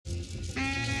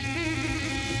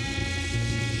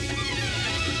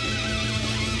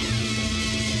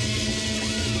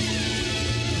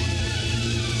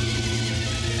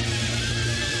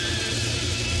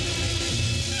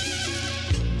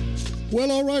Well,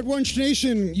 all right, Wrench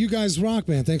Nation, you guys rock,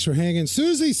 man. Thanks for hanging.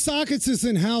 Susie Sockets is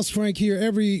in house. Frank here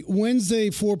every Wednesday,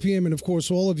 4 p.m. And, of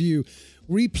course, all of you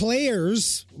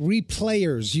replayers,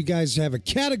 you guys have a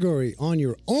category on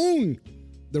your own.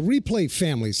 The replay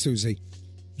family, Susie.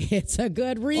 It's a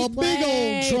good replay. A big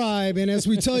old tribe. And as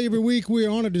we tell you every week, we are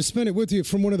honored to spend it with you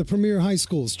from one of the premier high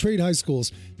schools, trade high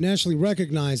schools, nationally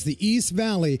recognized, the East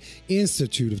Valley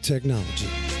Institute of Technology.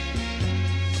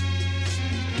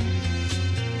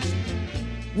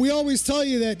 We always tell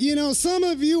you that, some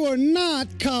of you are not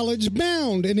college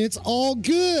bound, and it's all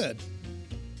good.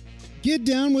 Get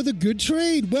down with a good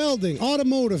trade: welding,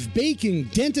 automotive, baking,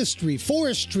 dentistry,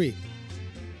 forestry.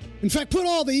 In fact, put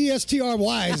all the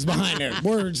ESTRYs behind their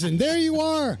words, and there you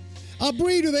are.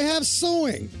 Bree, do they have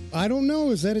sewing? I don't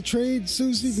know. Is that a trade,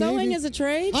 Susie? Sewing maybe? is a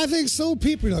trade? I think so.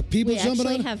 People We jumping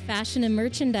actually out. have fashion and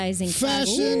merchandising.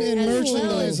 Fashion and as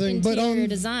merchandising, well as but interior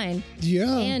design.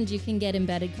 Yeah. And you can get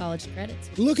embedded college credits.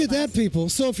 Look at that, people.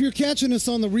 So if you're catching us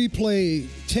on the replay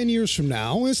 10 years from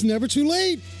now, it's never too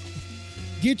late.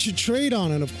 Get your trade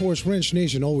on. And, of course, Wrench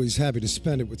Nation, always happy to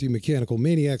spend it with you mechanical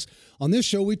maniacs. On this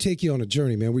show, we take you on a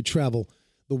journey, man. We travel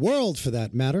the world, for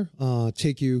that matter,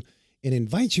 take you and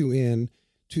invite you in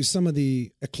to some of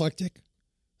the eclectic,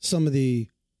 some of the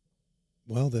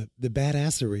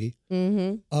badassery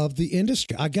of the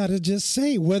industry. I got to just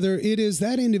say, whether it is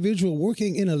that individual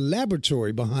working in a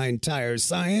laboratory behind tire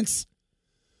science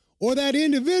or that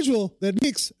individual that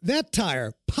makes that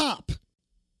tire pop.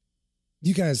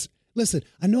 You guys, listen,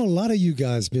 I know a lot of you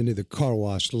guys been to the car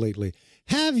wash lately.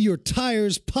 Have your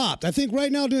tires popped. I think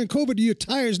right now during COVID, your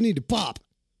tires need to pop.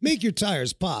 Make your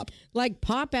tires pop. Like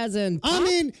pop as in pop? I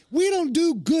mean, we don't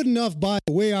do good enough by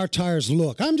the way our tires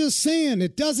look. I'm just saying,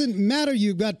 it doesn't matter.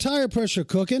 You've got tire pressure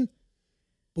cooking.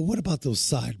 But what about those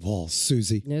sidewalls,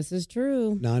 Susie? This is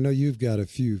true. Now, I know you've got a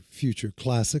few future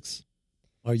classics.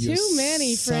 Are you Too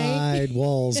many, Frank.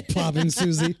 sidewalls popping,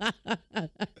 Susie?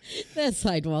 The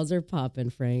sidewalls are popping,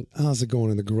 Frank. How's it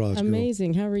going in the garage, girl?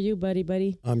 Amazing. How are you,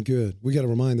 buddy? I'm good. We got to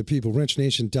remind the people,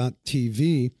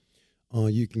 wrenchnation.tv.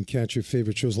 You can catch your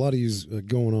favorite shows. A lot of you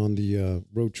going on the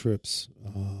road trips.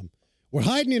 We're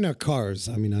hiding in our cars.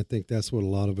 I mean, I think that's what a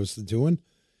lot of us are doing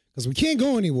because we can't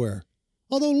go anywhere.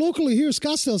 Although locally here,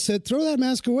 Scottsdale said, throw that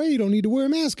mask away. You don't need to wear a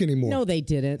mask anymore. No, they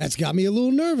didn't. That's got me a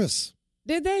little nervous.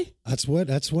 Did they? That's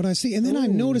what I see. And then I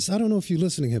noticed, I don't know if you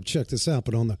listening have checked this out,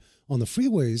 but on the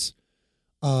freeways,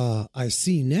 I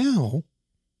see now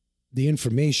the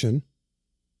information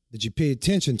that you pay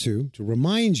attention to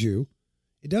remind you.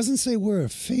 It doesn't say wear a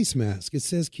face mask. It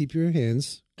says keep your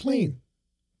hands clean.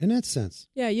 In that sense.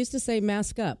 Yeah, it used to say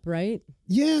mask up, right?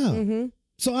 Yeah. Mm-hmm.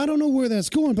 So I don't know where that's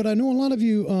going, but I know a lot of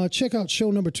you check out show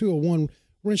number 201,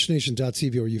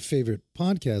 wrenchnation.tv, or your favorite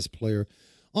podcast player.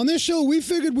 On this show, we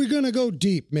figured we're going to go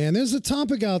deep, man. There's a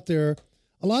topic out there.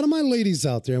 A lot of my ladies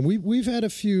out there, and we've had a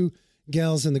few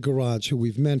gals in the garage who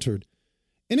we've mentored.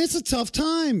 And it's a tough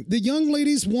time. The young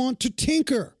ladies want to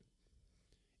tinker.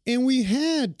 And we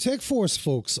had Tech Force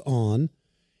folks on,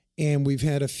 and we've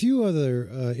had a few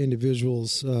other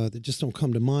individuals that just don't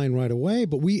come to mind right away.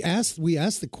 But we asked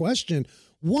the question,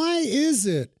 why is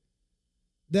it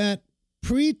that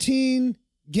preteen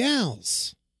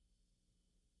gals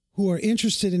who are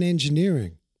interested in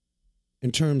engineering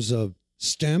in terms of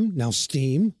STEM, now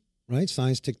STEAM, right?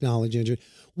 Science, technology, engineering.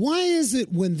 Why is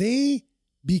it when they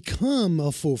become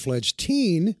a full-fledged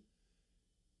teen,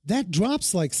 that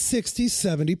drops like 60,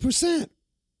 70%?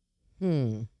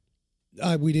 We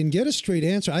didn't get a straight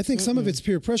answer. I think some of it's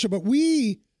peer pressure, but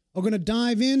we are going to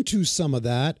dive into some of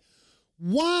that.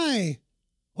 Why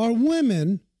are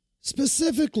women,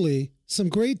 specifically some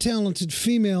great talented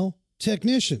female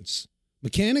technicians,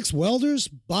 mechanics, welders,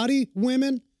 body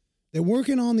women, they're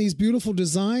working on these beautiful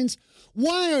designs.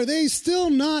 Why are they still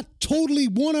not totally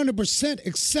 100%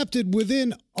 accepted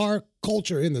within our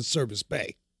culture in the service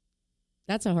bay?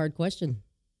 That's a hard question.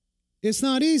 It's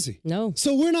not easy. No.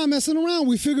 So we're not messing around.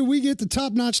 We figure we get the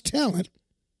top-notch talent.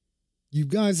 You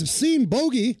guys have seen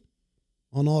Bogey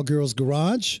on All Girls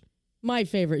Garage. My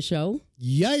favorite show.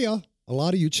 Yeah. A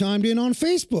lot of you chimed in on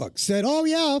Facebook, said, oh,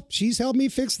 yeah, she's helped me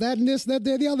fix that and this, that,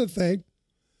 the other thing.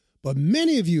 But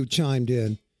many of you chimed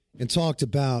in and talked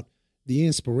about the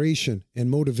inspiration and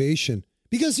motivation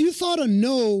because you thought a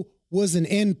no was an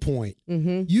end point.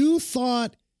 Mm-hmm. You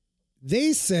thought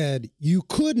they said you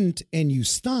couldn't and you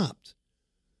stopped.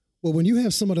 Well, when you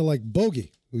have somebody like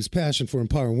Bogey, whose passion for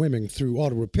empowering women through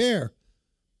auto repair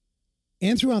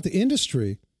and throughout the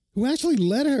industry, who actually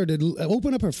led her to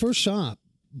open up her first shop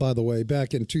by the way,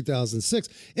 back in 2006.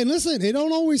 And listen, it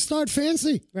don't always start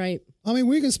fancy. Right. I mean,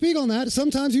 we can speak on that.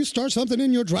 Sometimes you start something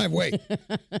in your driveway.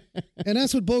 And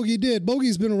that's what Bogey did.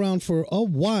 Bogey's been around for a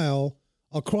while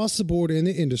across the board in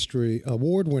the industry,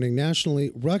 award-winning,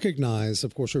 nationally recognized.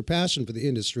 Of course, her passion for the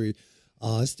industry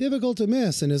is difficult to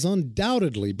miss and is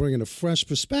undoubtedly bringing a fresh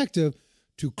perspective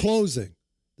to closing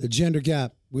the gender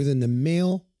gap within the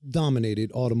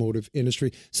male-dominated automotive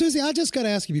industry. Susie, I just got to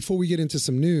ask you before we get into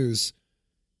some news,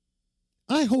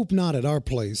 I hope not at our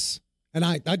place, and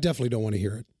I definitely don't want to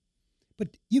hear it,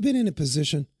 but you've been in a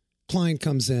position, client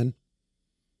comes in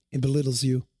and belittles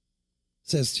you,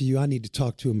 says to you, I need to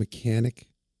talk to a mechanic.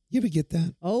 You ever get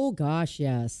that? Oh, gosh,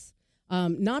 yes.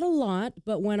 Not a lot,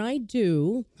 but when I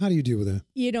do. How do you deal with that?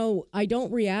 You know, I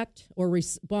don't react or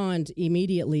respond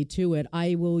immediately to it.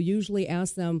 I will usually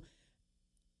ask them,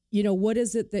 you know, what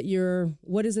is it that you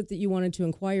wanted to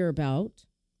inquire about?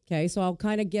 Okay, so I'll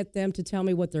kind of get them to tell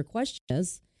me what their question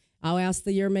is. I'll ask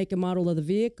the year, make, and model of the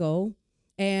vehicle.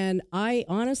 And I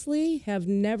honestly have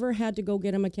never had to go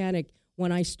get a mechanic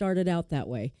when I started out that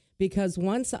way. Because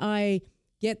once I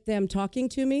get them talking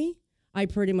to me, I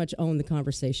pretty much own the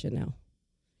conversation now.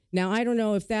 Now, I don't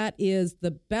know if that is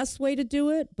the best way to do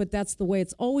it, but that's the way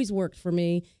it's always worked for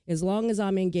me as long as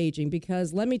I'm engaging.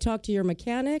 Because let me talk to your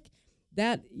mechanic.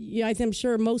 That, I'm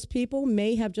sure most people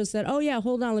may have just said, oh, yeah,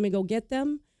 hold on, let me go get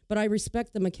them. But I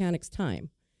respect the mechanic's time.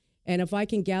 And if I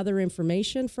can gather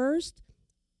information first,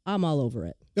 I'm all over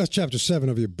it. That's chapter 7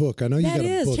 of your book. I know you got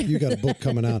a book. You got a book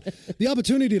coming out. The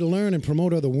opportunity to learn and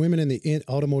promote other women in the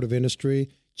automotive industry.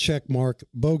 Check mark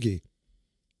Bogey.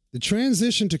 The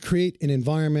transition to create an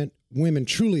environment women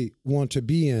truly want to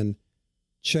be in.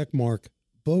 Check mark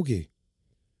Bogey.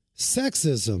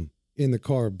 Sexism in the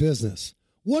car business.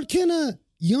 What can a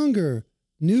younger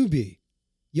newbie,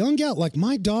 young gal like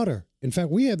my daughter? In fact,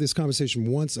 we have this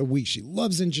conversation once a week. She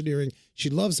loves engineering. She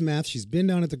loves math. She's been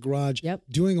down at the garage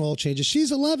doing oil changes.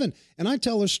 She's 11. And I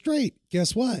tell her straight,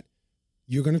 guess what?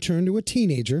 You're going to turn to a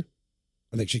teenager.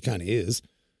 I think she kind of is.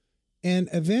 And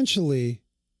eventually,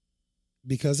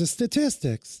 because of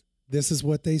statistics, this is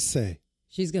what they say.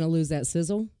 She's going to lose that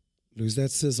sizzle? Lose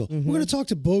that sizzle. Mm-hmm. We're going to talk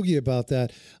to Bogey about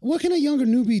that. What can a younger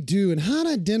newbie do and how to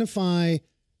identify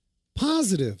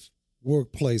positive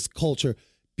workplace culture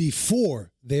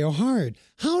before they are hired?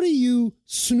 How do you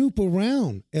snoop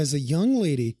around as a young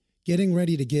lady getting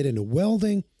ready to get into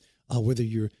welding, whether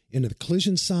you're into the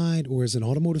collision side or as an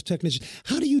automotive technician?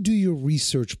 How do you do your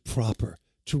research proper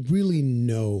to really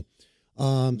know?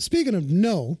 Speaking of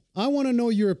know, I want to know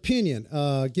your opinion.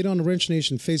 Get on the Wrench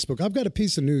Nation Facebook. I've got a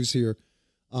piece of news here.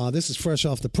 This is fresh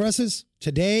off the presses.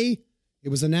 Today, it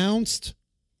was announced.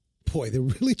 Boy, they're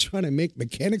really trying to make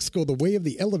mechanics go the way of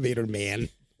the elevator man.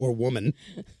 Or woman.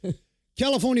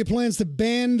 California plans to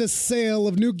ban the sale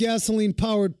of new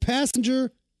gasoline-powered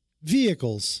passenger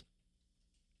vehicles.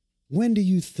 When do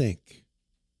you think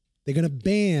they're going to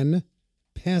ban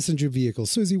passenger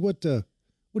vehicles? Susie, what do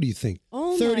you think?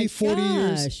 Oh, 30, my 40 gosh.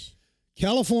 years?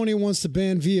 California wants to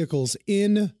ban vehicles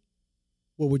in,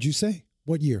 what would you say?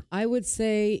 What year? I would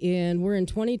say we're in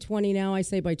 2020 now. I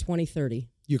say by 2030.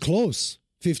 You're close.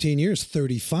 15 years,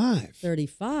 35.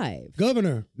 35.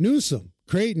 Governor Newsom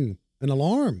creating an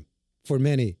alarm for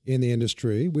many in the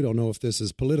industry. We don't know if this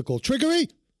is political trickery.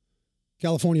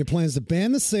 California plans to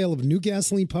ban the sale of new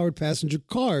gasoline-powered passenger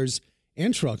cars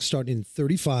and trucks starting in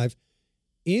 35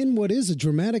 in what is a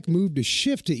dramatic move to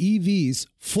shift to EVs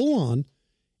full-on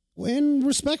and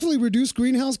respectfully reduce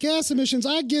greenhouse gas emissions.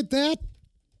 I get that.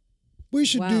 We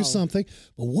should do something.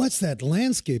 But what's that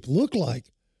landscape look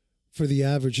like for the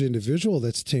average individual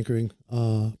that's tinkering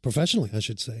professionally, I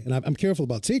should say? And I'm careful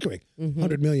about tinkering.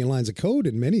 100 million lines of code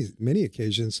in many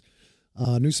occasions.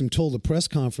 Newsom told a press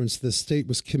conference the state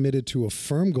was committed to a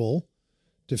firm goal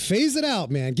to phase it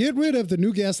out, man. Get rid of the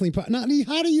new gasoline. Now,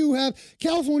 how do you have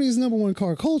California's #1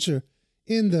 car culture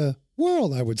in the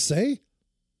world, I would say?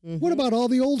 What about all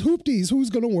the old hoopties? Who's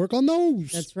going to work on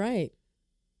those? That's right.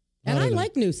 And I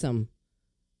like Newsom.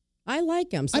 I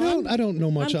like him. So I don't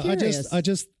know much.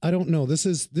 I don't know. This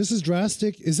is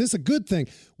drastic. Is this a good thing?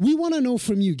 We want to know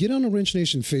from you. Get on the Wrench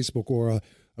Nation Facebook or a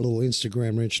little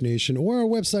Instagram, Wrench Nation, or our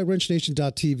website,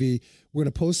 wrenchnation.tv. We're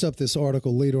going to post up this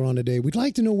article later on today. We'd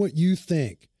like to know what you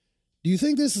think. Do you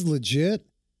think this is legit?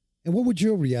 And what would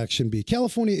your reaction be?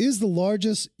 California is the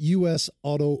largest U.S.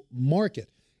 auto market.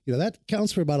 You know, that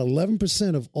counts for about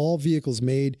 11% of all vehicles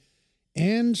made.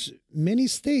 And many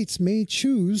states may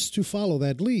choose to follow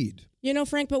that lead. You know,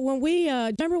 Frank, but when we,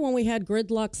 remember when we had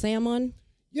Gridlock Sam on?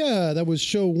 Yeah, that was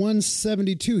show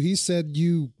 172. He said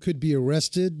you could be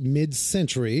arrested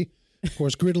mid-century. Of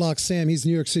course, Gridlock Sam, he's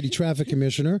New York City traffic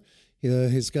commissioner.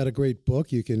 He's got a great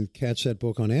book. You can catch that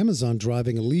book on Amazon,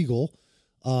 Driving Illegal.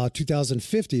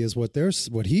 2050 is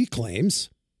what he claims.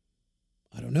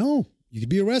 I don't know. You could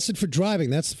be arrested for driving.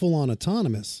 That's full-on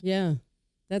autonomous. Yeah,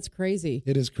 that's crazy.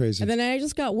 It is crazy. And then I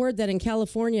just got word that in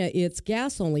California, it's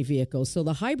gas-only vehicles, so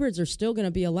the hybrids are still going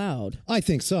to be allowed. I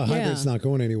think so. Hybrid's not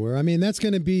going anywhere. I mean, that's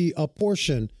going to be a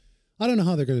portion. I don't know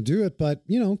how they're going to do it, but,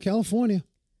 California.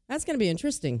 That's going to be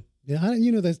interesting. Yeah,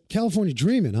 the California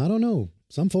dreaming. I don't know.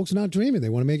 Some folks are not dreaming. They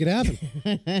want to make it happen.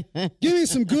 Give me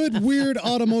some good, weird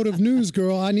automotive news,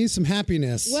 girl. I need some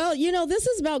happiness. Well, this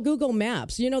is about Google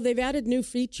Maps. They've added new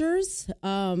features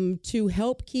to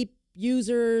help keep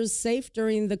users safe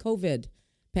during the COVID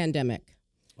pandemic.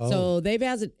 Oh. So they've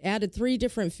added 3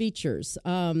 different features.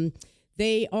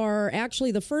 They are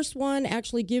actually, the first one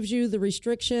actually gives you the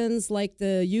restrictions like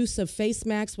the use of face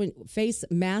masks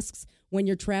when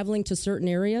you're traveling to certain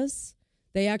areas.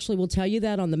 They actually will tell you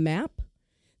that on the map.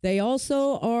 They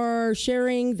also are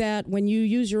sharing that when you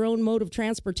use your own mode of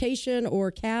transportation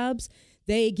or cabs,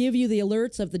 they give you the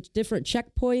alerts of the different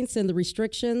checkpoints and the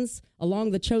restrictions along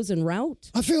the chosen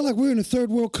route. I feel like we're in a third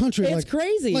world country. It's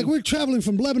crazy. Like we're traveling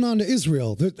from Lebanon to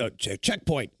Israel. The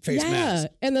checkpoint face mask. Yeah,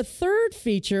 and the third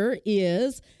feature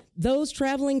is those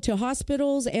traveling to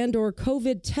hospitals and or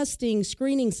COVID testing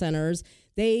screening centers,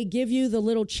 they give you the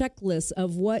little checklist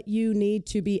of what you need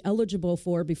to be eligible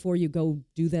for before you go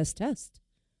do this test.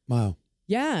 Wow.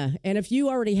 Yeah, and if you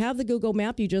already have the Google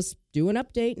map, you just do an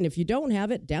update, and if you don't have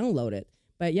it, download it.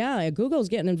 But yeah, Google's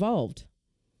getting involved.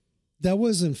 That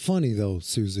wasn't funny, though,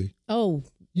 Susie. Oh,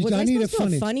 was I supposed to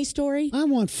do a funny story? I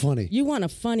want funny. You want a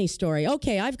funny story.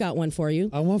 Okay, I've got one for you.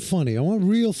 I want funny. I want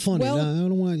real funny. Well, I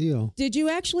don't want, Did you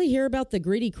actually hear about the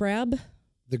gritty crab?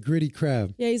 The gritty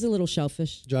crab? Yeah, he's a little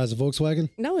shellfish. Drives a Volkswagen?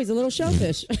 No, he's a little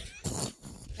shellfish.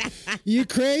 You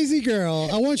crazy girl.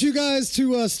 I want you guys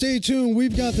to stay tuned.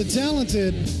 We've got the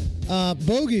talented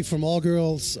Bogey from All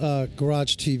Girls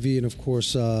Garage TV. And, of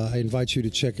course, I invite you to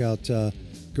check out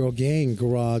Girl Gang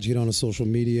Garage. Get on the social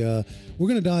media. We're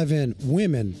going to dive in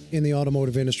women in the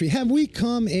automotive industry. Have we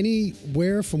come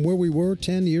anywhere from where we were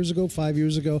 10 years ago, 5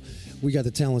 years ago? We got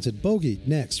the talented Bogey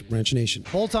next. Wrench Nation.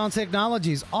 Bolt-On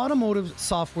Technologies, automotive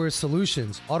software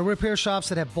solutions. Auto repair shops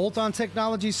that have Bolt-On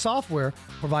Technologies software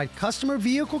provide customer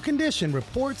vehicle condition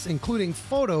reports, including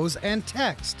photos and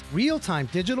text, real-time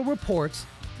digital reports,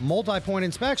 multi-point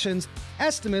inspections,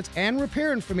 estimates, and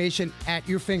repair information at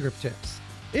your fingertips.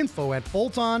 Info at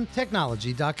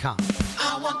boltontechnology.com.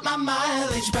 I want my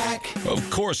mileage back. Of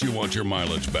course you want your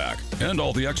mileage back. And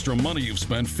all the extra money you've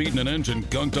spent feeding an engine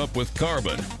gunked up with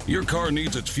carbon. Your car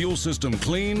needs its fuel system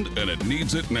cleaned, and it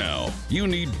needs it now. You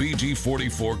need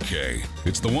BG44K.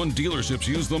 It's the one dealerships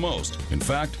use the most. In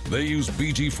fact, they use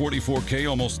BG44K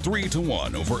almost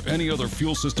 3-to-1 over any other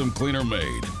fuel system cleaner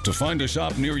made. To find a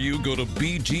shop near you, go to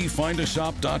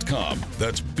bgfindashop.com.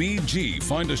 That's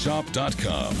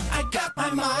bgfindashop.com. I got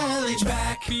my mileage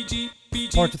back.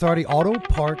 Parts Authority Auto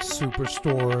Parts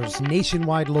Superstores,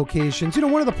 nationwide locations.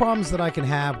 One of the problems that I can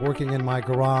have working in my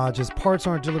garage is parts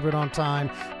aren't delivered on time.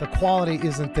 The quality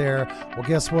isn't there. Well,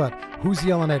 guess what? Who's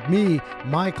yelling at me?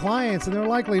 My clients, and they're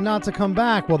likely not to come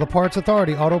back. Well, the Parts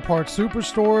Authority Auto Parts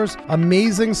Superstores,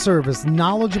 amazing service,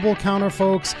 knowledgeable counter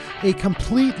folks, a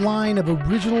complete line of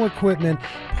original equipment,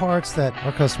 parts that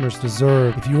our customers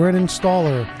deserve. If you're an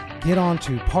installer, get on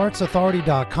to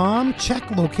partsauthority.com. Check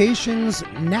locations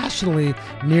nationally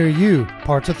near you.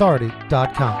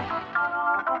 partsauthority.com.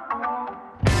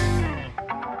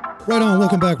 Right on.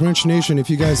 Welcome back, Wrench Nation.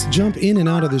 If you guys jump in and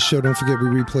out of this show, don't forget we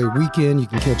replay weekend. You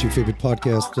can catch your favorite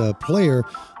podcast player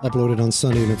uploaded on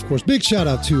Sunday. And, of course, big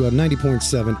shout-out to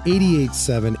 90.7,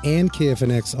 88.7, and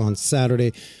KFNX on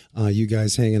Saturday. You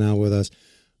guys hanging out with us.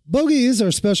 Bogey is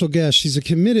our special guest. She's a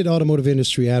committed automotive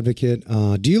industry advocate,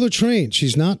 dealer trained.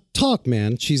 She's not talk,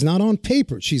 man. She's not on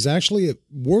paper. She's actually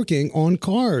working on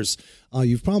cars.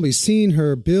 You've probably seen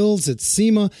her builds at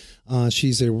SEMA.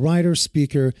 She's a writer,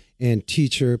 speaker, and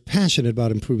teacher, passionate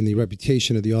about improving the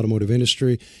reputation of the automotive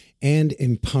industry and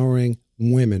empowering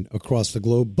women across the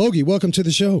globe. Bogey, welcome to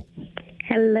the show.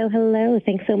 Hello.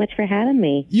 Thanks so much for having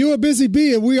me. You're a busy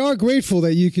bee, and we are grateful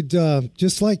that you could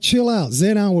just chill out,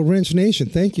 zen out with Wrench Nation.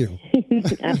 Thank you.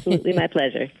 Absolutely, my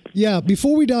pleasure. Yeah,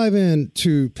 before we dive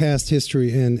into past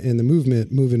history and the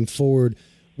movement moving forward,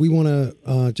 we want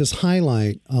to just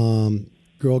highlight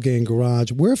Girl Gang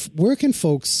Garage. Where can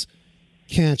folks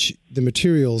catch the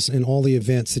materials and all the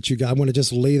events that you got? I want to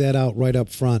just lay that out right up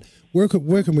front. Where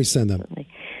can we send them?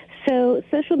 So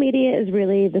social media is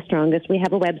really the strongest. We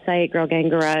have a website,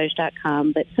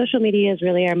 girlganggarage.com, but social media is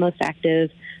really our most active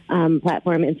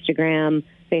platform, Instagram,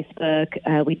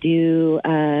 Facebook. We do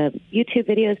YouTube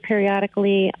videos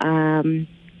periodically,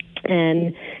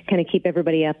 and kind of keep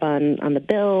everybody up on the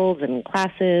builds and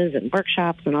classes and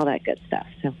workshops and all that good stuff.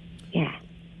 So, yeah.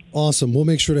 Awesome. We'll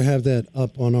make sure to have that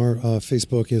up on our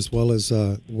Facebook as well as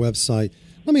website.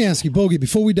 Let me ask you, Bogey,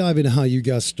 before we dive into how you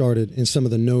got started and some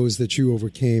of the no's that you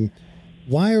overcame,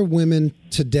 why are women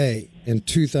today in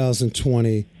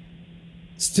 2020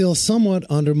 still somewhat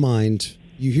undermined?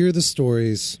 You hear the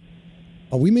stories.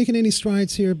 Are we making any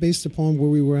strides here based upon where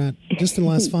we were at just in the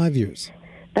last 5 years?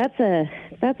 That's a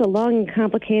long,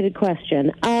 complicated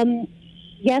question.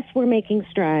 Yes, we're making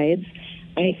strides,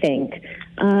 I think.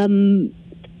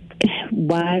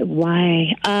 Why?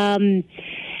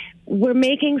 We're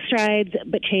making strides,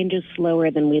 but change is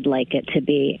slower than we'd like it to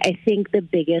be. I think the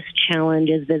biggest challenge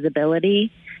is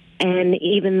visibility. And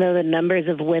even though the numbers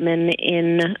of women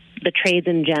in the trades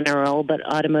in general, but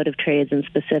automotive trades in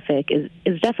specific,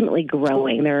 is definitely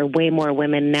growing. There are way more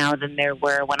women now than there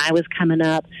were when I was coming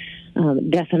up.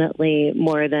 Definitely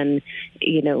more than,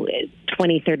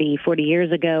 20, 30, 40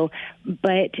 years ago.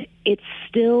 But it's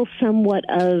still somewhat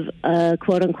of a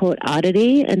quote-unquote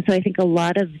oddity. And so I think a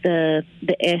lot of the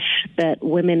ish that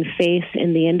women face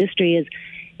in the industry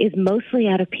is mostly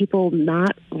out of people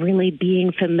not really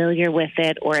being familiar with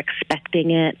it or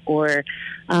expecting it or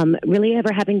really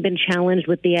ever having been challenged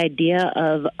with the idea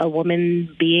of a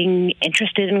woman being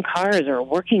interested in cars or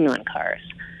working on cars.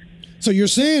 So you're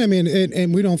saying,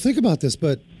 and we don't think about this,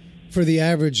 but for the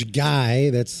average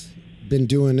guy that's been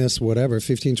doing this,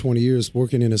 15, 20 years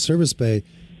working in a service bay,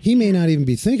 he may not even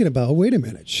be thinking about, oh, wait a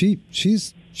minute,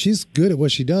 she's good at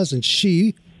what she does, and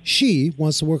she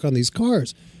wants to work on these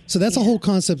cars. So that's a whole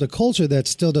concept of culture that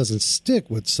still doesn't stick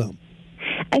with some.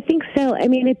 I think so.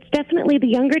 It's definitely the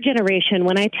younger generation.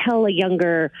 When I tell a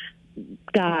younger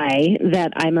guy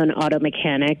that I'm an auto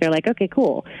mechanic, they're like, okay,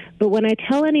 cool. But when I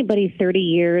tell anybody 30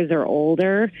 years or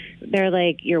older, they're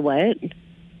like, you're what?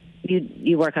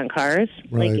 You work on cars?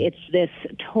 Right. Like, it's this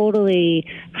totally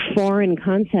foreign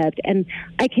concept. And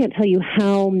I can't tell you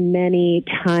how many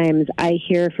times I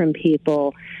hear from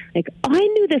people like, I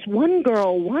knew this one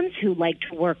girl once who liked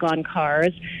to work on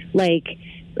cars. Like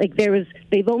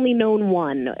they've only known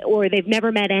one, or they've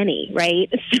never met any, right?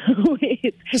 So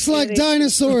it's like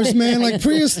dinosaurs, man, like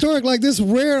prehistoric, like this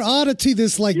rare oddity,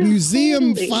 this like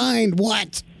museum find.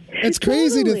 What? It's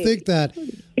crazy to think that.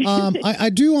 I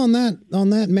do on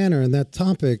that manner and that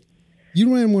topic.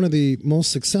 You ran one of the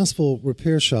most successful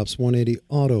repair shops,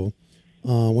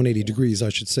 180 Degrees, I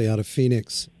should say, out of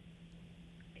Phoenix.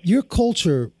 Your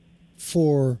culture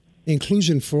for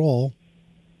inclusion for all,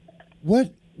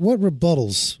 what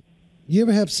rebuttals? You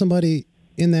ever have somebody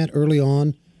in that early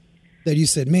on that you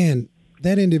said, man,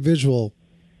 that individual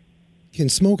can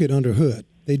smoke it under hood.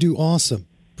 They do awesome,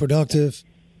 productive,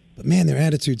 but man, their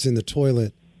attitude's in the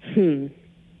toilet. And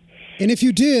if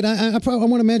you did, I want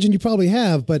to imagine you probably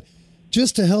have, but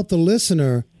just to help the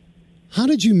listener, how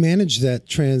did you manage that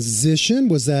transition?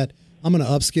 Was that, I'm going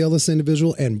to upscale this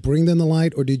individual and bring them the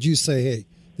light? Or did you say, hey,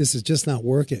 this is just not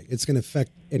working. It's going to affect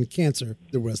and cancer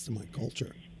the rest of my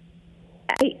culture?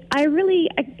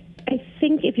 I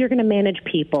think if you're going to manage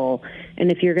people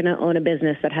and if you're going to own a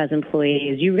business that has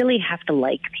employees, you really have to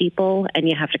like people and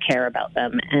you have to care about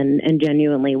them and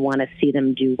genuinely want to see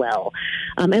them do well,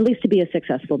 at least to be a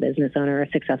successful business owner, a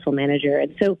successful manager.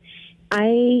 And so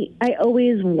I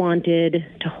always wanted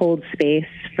to hold space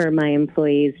for my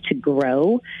employees to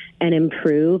grow and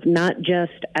improve, not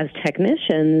just as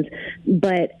technicians,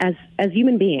 but as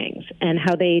human beings, and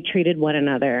how they treated one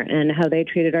another and how they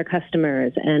treated our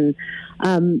customers.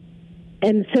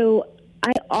 And so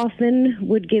I often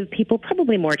would give people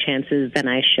probably more chances than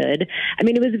I should.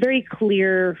 It was very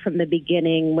clear from the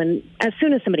beginning as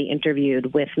soon as somebody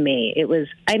interviewed with me,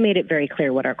 I made it very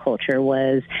clear what our culture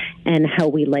was and how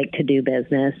we like to do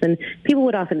business. And people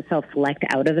would often self-select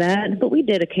out of that, but we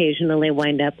did occasionally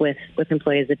wind up with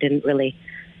employees that didn't really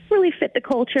fit the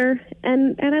culture,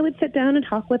 and I would sit down and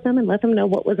talk with them and let them know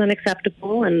what was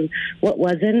unacceptable and what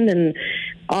wasn't, and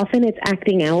often it's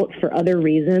acting out for other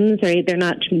reasons, right? They're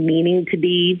not meaning to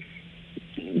be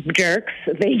jerks.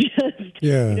 They just,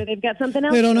 they've got something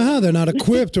else. They don't know how. They're not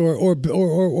equipped, or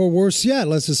worse yet,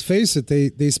 let's just face it,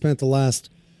 they spent the last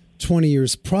 20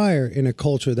 years prior in a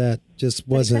culture that just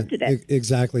wasn't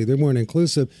exactly. They weren't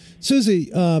inclusive.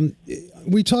 Susie,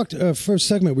 we talked first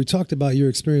segment. We talked about your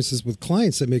experiences with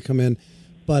clients that may come in,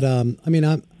 but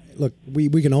look,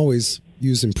 we can always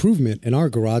use improvement in our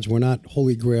garage. We're not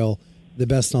holy grail, the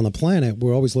best on the planet.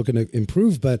 We're always looking to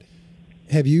improve. But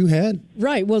Have you had?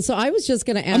 Right. Well, so I was just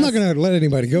going to ask. I'm not going to let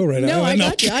anybody go right now. No, I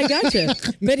got you. I got you.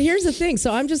 But here's the thing.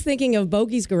 So I'm just thinking of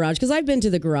Bogey's Garage because I've been to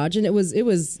the garage and it was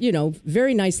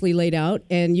very nicely laid out,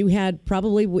 and you had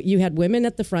women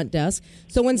at the front desk.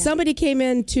 So when somebody came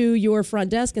into your front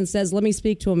desk and says, "Let me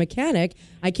speak to a mechanic,"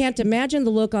 I can't imagine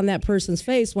the look on that person's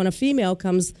face when a female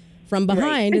comes from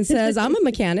behind and says, "I'm a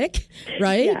mechanic,"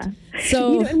 right? Yeah.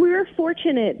 So and we were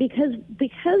fortunate because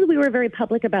we were very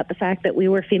public about the fact that we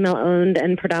were female owned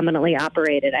and predominantly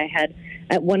operated. I had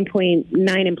at one point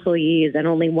 9 employees and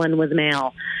only 1 was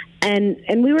male.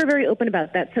 And we were very open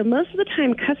about that. So most of the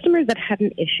time, customers that had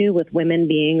an issue with women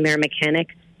being their mechanic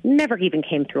never even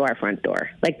came through our front door.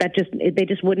 Like they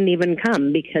just wouldn't even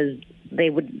come because they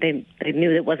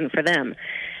knew it wasn't for them.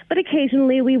 But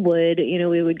occasionally we would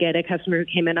get a customer who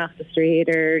came in off the street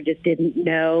or just didn't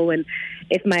know. And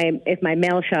if my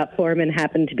mail shop foreman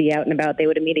happened to be out and about, they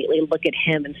would immediately look at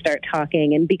him and start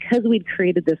talking. And because we'd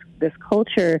created this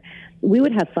culture, we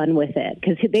would have fun with it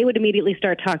because they would immediately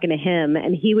start talking to him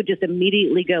and he would just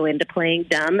immediately go into playing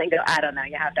dumb and go, "I don't know,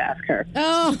 you have to ask her."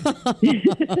 Oh.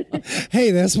 Hey,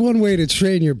 that's one way to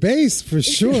train your base for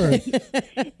sure.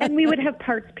 And we would have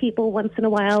parts people once in a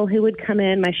while who would come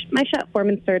in. My shop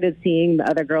foreman started seeing the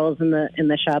other girls in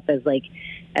the shop as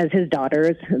his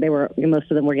daughters. Most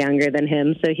of them were younger than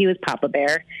him, so he was Papa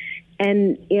Bear.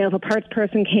 And, if a parts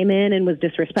person came in and was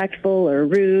disrespectful or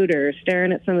rude or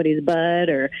staring at somebody's butt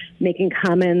or making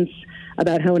comments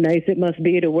about how nice it must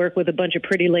be to work with a bunch of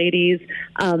pretty ladies,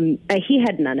 he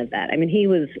had none of that. I mean, he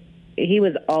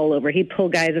was all over. He'd pull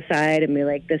guys aside and be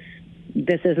like, this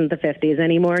isn't the 50s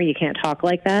anymore. You can't talk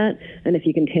like that. And if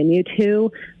you continue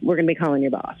to, we're going to be calling your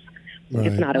boss. Right.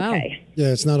 It's not okay. Yeah,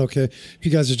 it's not okay. If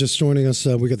you guys are just joining us,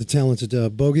 we got the talented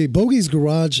Bogey.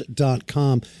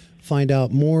 Bogey'sGarage.com. Find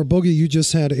out more. Bogey, you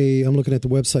just had I'm looking at the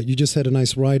website, you just had a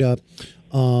nice write-up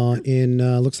in,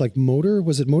 looks like Motor.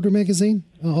 Was it Motor Magazine?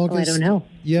 August? I don't know.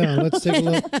 Yeah, let's take a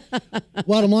look.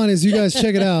 Bottom line is you guys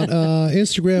check it out.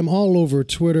 Instagram, all over,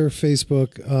 Twitter,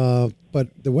 Facebook, but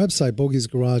the website,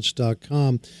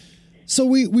 bogiesgarage.com. So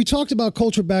we talked about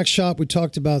Culture Back Shop. We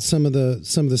talked about some of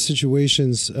the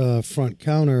situations front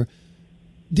counter.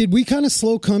 Did we kind of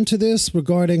slow come to this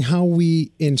regarding how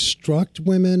we instruct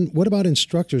women? What about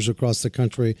instructors across the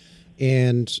country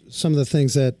and some of the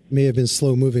things that may have been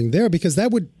slow moving there? Because that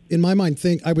would, in my mind,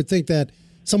 I would think that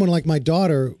someone like my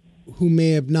daughter who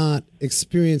may have not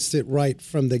experienced it right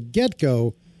from the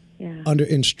get-go under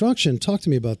instruction. Talk to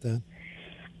me about that.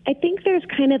 I think there's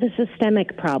kind of a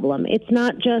systemic problem. It's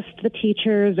not just the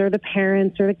teachers or the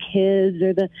parents or the kids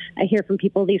I hear from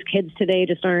people, these kids today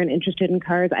just aren't interested in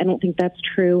cars. I don't think that's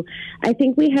true. I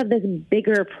think we have this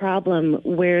bigger problem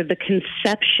where the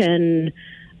conception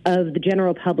of the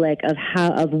general public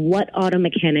of what auto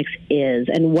mechanics is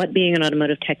and what being an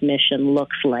automotive technician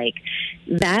looks like,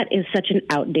 that is such an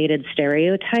outdated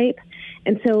stereotype.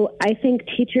 And so I think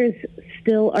teachers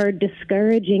still are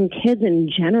discouraging kids in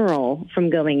general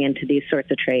from going into these sorts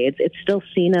of trades. It's still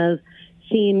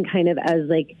seen kind of as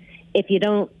like, if you're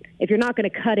not going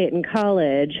to cut it in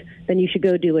college, then you should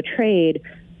go do a trade,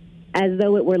 as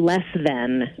though it were less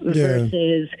than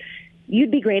versus you'd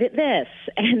be great at this,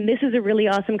 and this is a really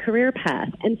awesome career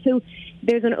path. And so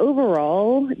there's an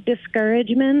overall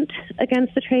discouragement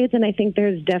against the trades, and I think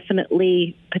there's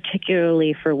definitely,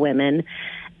 particularly for women,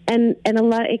 and a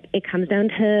lot. It comes down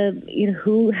to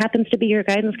who happens to be your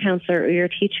guidance counselor or your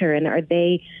teacher, and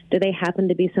do they happen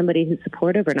to be somebody who's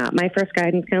supportive or not? My first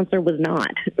guidance counselor was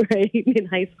not, right, in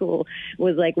high school.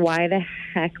 Was like, why the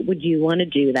heck would you want to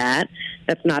do that?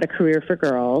 That's not a career for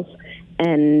girls.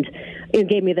 And it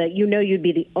gave me you'd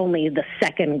be the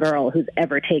second girl who's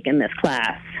ever taken this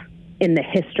class in the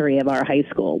history of our high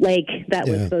school. Like, that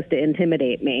was supposed to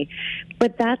intimidate me.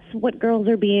 But that's what girls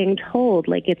are being told.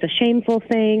 Like, it's a shameful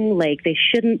thing. Like, they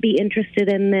shouldn't be interested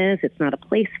in this. It's not a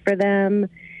place for them.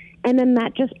 And then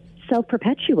that just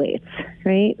self-perpetuates,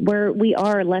 right? Where we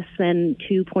are less than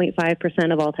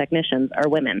 2.5% of all technicians are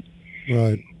women.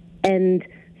 Right. And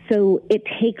so it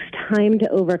takes time to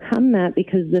overcome that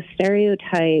because the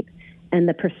stereotype and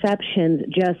the perceptions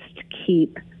just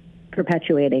keep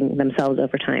perpetuating themselves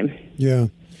over time. Yeah.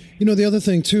 The other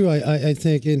thing, too, I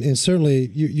think, and certainly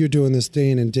you're doing this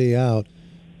day in and day out,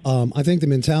 I think the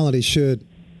mentality should,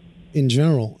 in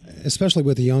general, especially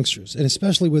with the youngsters and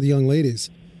especially with the young ladies,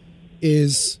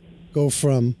 is go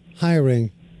from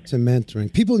hiring to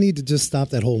mentoring. People need to just stop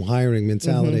that whole hiring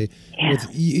mentality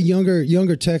with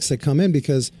younger techs that come in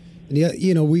because,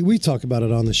 we talk about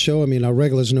it on the show. I mean, our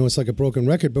regulars know it's like a broken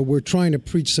record, but we're trying to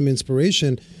preach some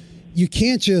inspiration. You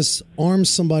can't just arm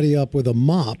somebody up with a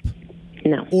mop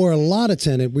No. or a lot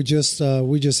attended. We just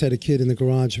had a kid in the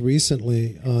garage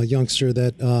recently, a youngster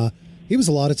that he was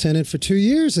a lot attendant for 2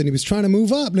 years, and he was trying to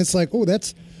move up. And it's like, oh,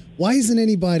 why isn't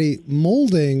anybody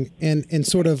molding and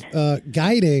sort of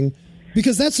guiding?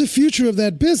 Because that's the future of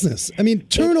that business. I mean,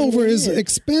 turnover is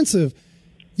expensive.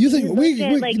 You think we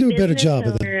can do a better job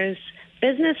of that?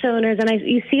 Business owners, and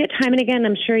you see it time and again,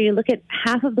 I'm sure you look at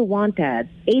half of the want ads,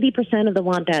 80% of the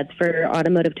want ads for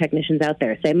automotive technicians out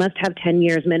there say must have 10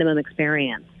 years minimum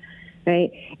experience, right?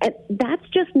 And that's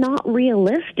just not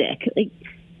realistic.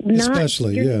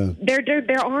 Especially, yeah.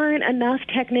 There aren't enough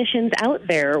technicians out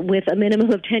there with a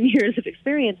minimum of 10 years of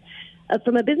experience.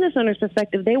 From a business owner's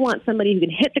perspective, they want somebody who can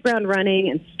hit the ground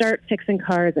running and start fixing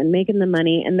cars and making the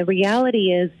money. And the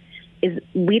reality is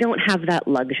we don't have that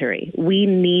luxury. We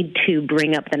need to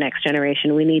bring up the next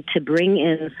generation. We need to bring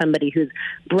in somebody who's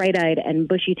bright-eyed and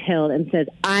bushy-tailed and says,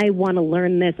 I want to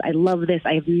learn this. I love this.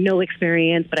 I have no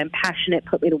experience, but I'm passionate.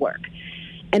 Put me to work.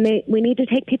 And we need to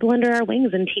take people under our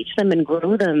wings and teach them and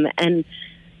grow them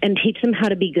and teach them how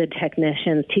to be good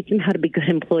technicians, teach them how to be good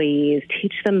employees,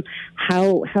 teach them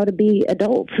how to be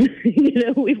adults.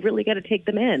 We've really got to take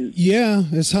them in. Yeah,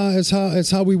 it's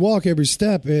how we walk every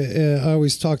step. I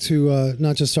always talk to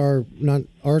not just our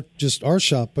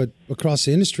shop, but across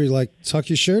the industry. Like, tuck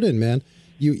your shirt in, man.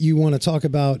 You want to talk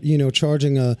about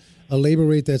charging a labor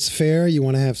rate that's fair. You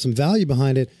want to have some value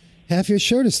behind it. Half your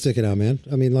shirt is sticking out, man.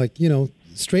 I mean,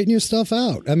 straighten your stuff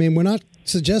out. I mean, we're not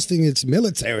suggesting it's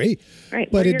military,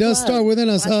 right, but it does start within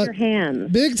us. Wash your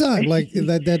hands. Big time. Like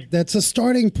that's a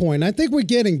starting point. I think we're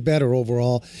getting better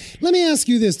overall. Let me ask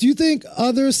you this. Do you think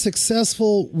other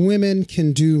successful women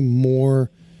can do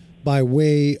more by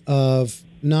way of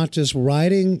not just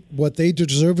riding what they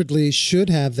deservedly should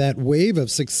have, that wave of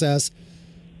success?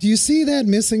 Do you see that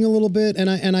missing a little bit? And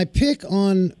I pick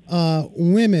on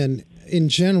women in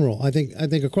general. I think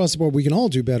across the board we can all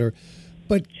do better.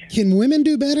 But can women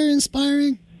do better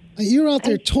inspiring? You're out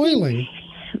there toiling.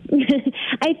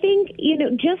 I think,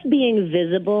 just being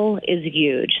visible is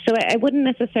huge. So I wouldn't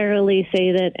necessarily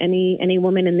say that any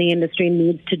woman in the industry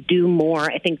needs to do more.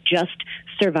 I think just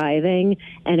surviving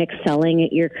and excelling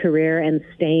at your career and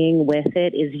staying with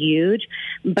it is huge.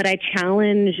 But I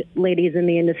challenge ladies in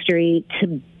the industry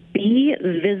to be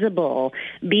visible,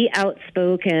 be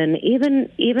outspoken, even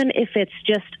if it's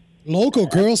just local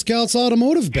Girl Scouts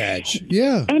automotive badge.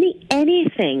 Yeah.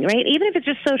 Anything, right? Even if it's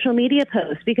just social media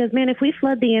posts. Because, man, if we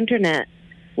flood the internet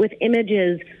with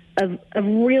images of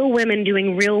real women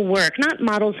doing real work, not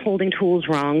models holding tools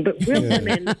wrong, but real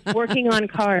women working on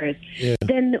cars,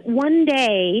 then one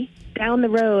day down the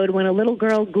road when a little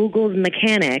girl Googles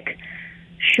mechanic,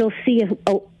 she'll see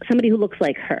somebody who looks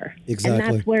like her. Exactly.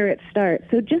 And that's where it starts.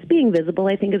 So just being visible,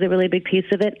 I think, is a really big piece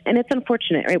of it. And it's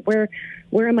unfortunate, right?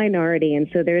 We're a minority, and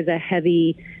so there's a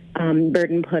heavy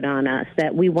burden put on us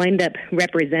that we wind up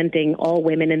representing all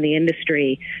women in the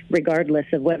industry, regardless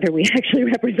of whether we actually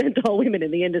represent all women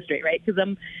in the industry, right? Because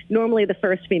I'm normally the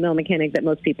first female mechanic that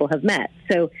most people have met.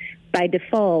 So by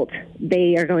default,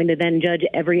 they are going to then judge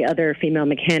every other female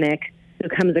mechanic who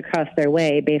comes across their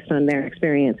way based on their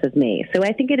experience of me. So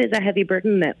I think it is a heavy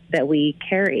burden that we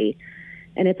carry.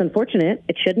 And it's unfortunate.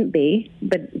 It shouldn't be,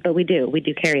 but we do. We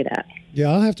do carry that. Yeah,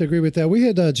 I'll have to agree with that. We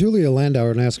had Julia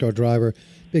Landauer, an NASCAR driver,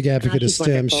 big advocate of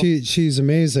STEM. She's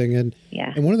amazing. And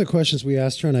one of the questions we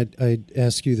asked her, and I'd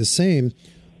ask you the same,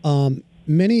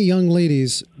 many young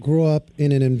ladies grow up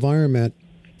in an environment,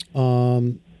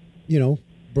 broken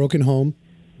home.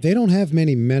 They don't have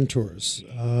many mentors.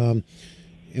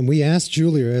 And we asked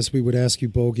Julia, as we would ask you,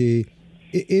 Bogi,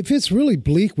 if it's really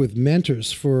bleak with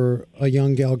mentors for a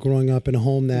young gal growing up in a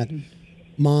home that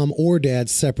mom or dad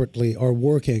separately are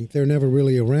working, they're never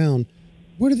really around,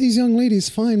 where do these young ladies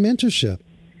find mentorship?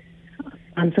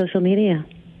 On social media,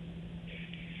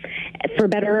 for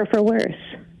better or for worse,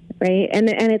 right? And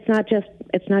it's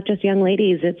not just young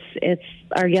ladies; it's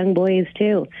our young boys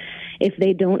too. If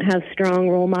they don't have strong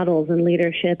role models and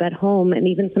leadership at home, and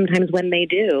even sometimes when they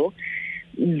do,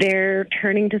 they're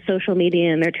turning to social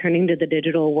media and they're turning to the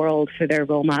digital world for their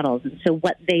role models. And so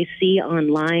what they see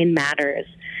online matters,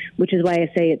 which is why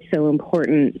I say it's so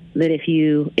important that if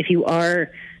you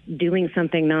are doing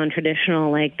something non-traditional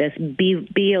like this,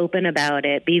 be open about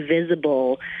it, be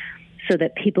visible so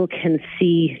that people can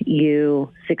see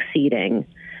you succeeding,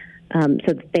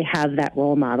 so that they have that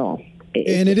role model.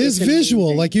 And it is visual,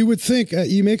 amazing. Like you would think.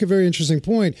 You make a very interesting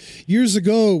point. Years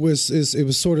ago, it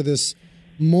was sort of this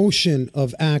motion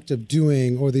of act of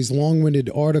doing, or these long-winded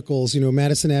articles.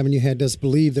 Madison Avenue had us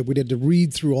believe that we had to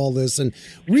read through all this and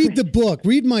read the book,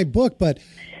 read my book. But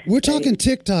We're talking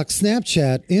TikTok,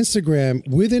 Snapchat, Instagram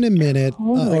within a minute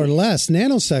or less,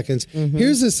 nanoseconds.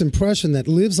 Here's this impression that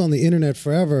lives on the internet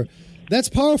forever. That's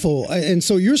powerful. And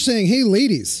so you're saying, hey,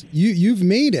 ladies, you've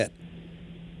made it.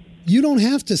 You don't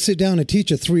have to sit down and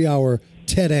teach a 3-hour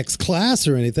TEDx class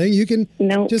or anything. You can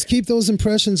just keep those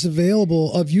impressions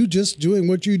available of you just doing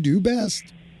what you do best.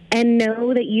 And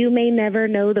know that you may never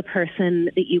know the person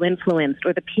that you influenced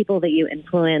or the people that you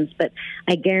influenced, but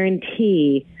I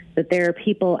guarantee that there are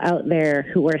people out there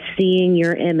who are seeing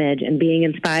your image and being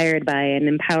inspired by it and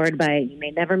empowered by it. You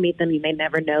may never meet them, you may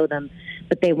never know them,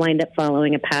 but they wind up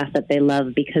following a path that they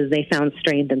love because they found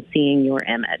strength in seeing your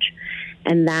image.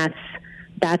 And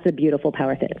that's a beautiful,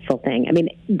 powerful thing. I mean,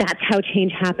 that's how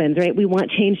change happens, right? We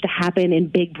want change to happen in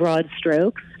big, broad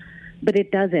strokes, but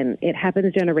it doesn't. It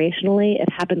happens generationally. It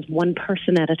happens one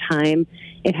person at a time.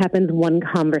 It happens one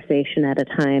conversation at a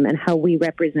time. And how we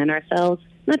represent ourselves,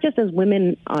 not just as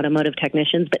women automotive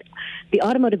technicians, but the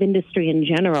automotive industry in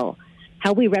general,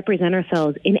 how we represent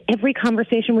ourselves in every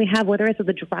conversation we have, whether it's at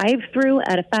the drive-through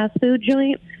at a fast food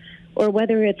joint, or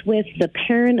whether it's with the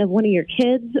parent of one of your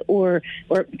kids or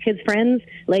kids' friends,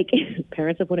 like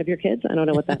parents of one of your kids. I don't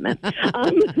know what that meant.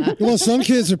 Well, some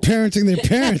kids are parenting their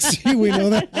parents. We know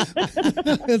that.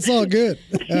 It's all good.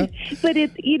 But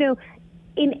it's,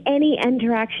 in any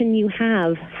interaction you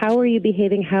have, how are you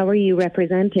behaving? How are you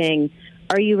representing?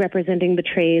 Are you representing the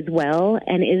trades well?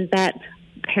 And is that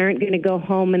parent going to go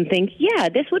home and think, yeah,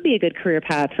 this would be a good career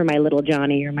path for my little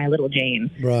Johnny or my little Jane?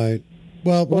 Right.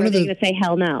 Well, or are they going to say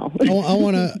hell no? I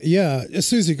want to,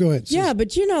 Susie, go ahead. Susie. Yeah, but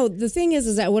the thing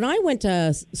is that when I went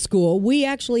to school, we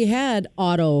actually had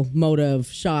automotive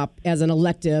shop as an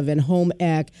elective and home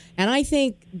ec, and I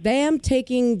think them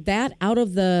taking that out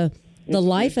of the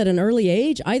life at an early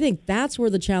age, I think that's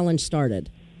where the challenge started.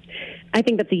 I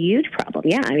think that's a huge problem.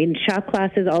 Yeah, I mean, shop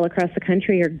classes all across the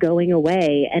country are going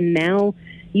away, and now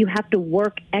you have to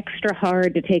work extra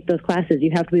hard to take those classes.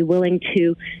 You have to be willing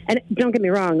to, and don't get me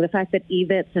wrong, the fact that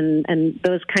EVITs and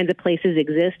those kinds of places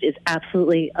exist is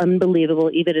absolutely unbelievable.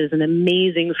 EVIT is an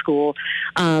amazing school.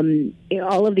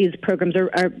 All of these programs are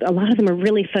a lot of them are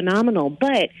really phenomenal,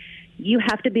 but you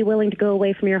have to be willing to go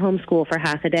away from your home school for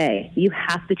half a day. You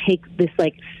have to take this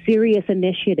serious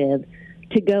initiative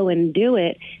to go and do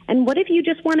it. And what if you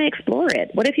just want to explore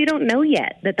it? What if you don't know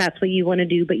yet that that's what you want to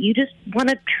do, but you just want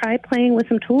to try playing with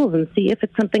some tools and see if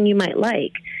it's something you might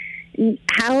like?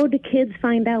 How do kids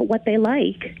find out what they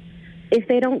like if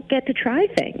they don't get to try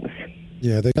things?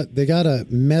 Yeah, they got to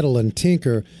meddle and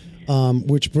tinker,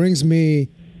 which brings me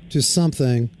to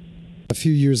something a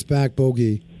few years back,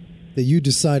 Bogey, that you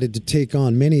decided to take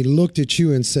on. Many looked at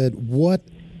you and said, what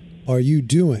are you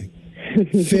doing?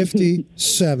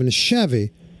 57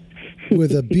 Chevy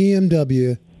with a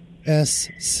BMW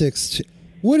S6.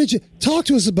 What did you talk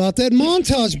to us about that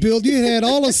montage build? You had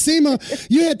all of SEMA.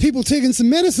 You had people taking some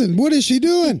medicine. What is she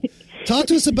doing? Talk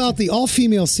to us about the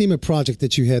all-female SEMA project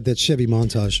that you had, that Chevy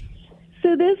montage.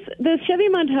 So the Chevy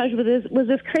montage was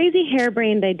this crazy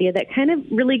harebrained idea that kind of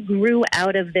really grew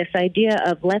out of this idea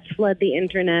of let's flood the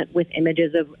internet with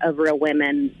images of real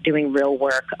women doing real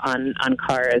work on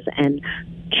cars and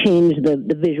change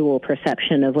the visual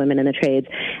perception of women in the trades.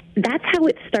 That's how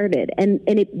it started. And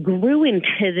it grew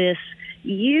into this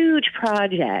huge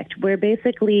project where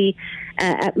basically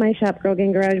at my shop, Girl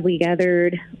Gang Garage, we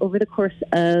gathered over the course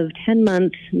of 10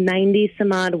 months, 90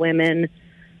 some odd women.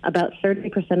 About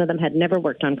 30% of them had never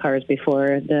worked on cars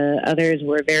before. The others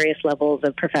were various levels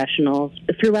of professionals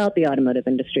throughout the automotive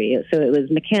industry. So it was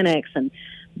mechanics and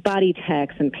body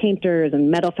techs and painters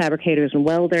and metal fabricators and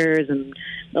welders and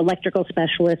electrical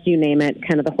specialists, you name it,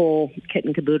 kind of the whole kit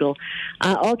and caboodle,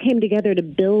 all came together to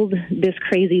build this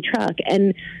crazy truck.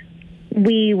 And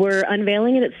we were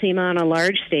unveiling it at SEMA on a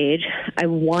large stage. I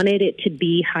wanted it to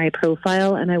be high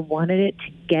profile, and I wanted it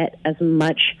to get as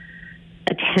much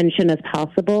attention as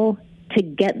possible, to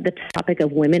get the topic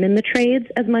of women in the trades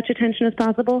as much attention as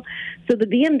possible. So the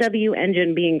BMW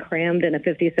engine being crammed in a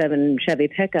 57 Chevy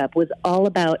pickup was all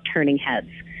about turning heads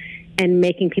and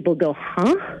making people go,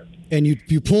 huh? And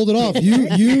you pulled it off.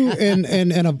 You and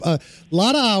a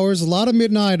lot of hours, a lot of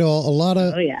midnight oil,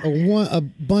 a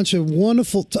bunch of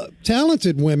wonderful,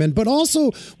 talented women. But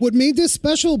also what made this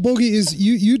special, Bogey, is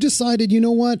you decided, you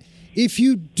know what? If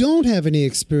you don't have any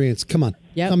experience, come on,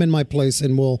 come in my place,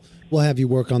 and we'll have you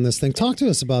work on this thing. Talk to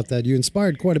us about that. You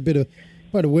inspired quite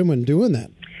a women doing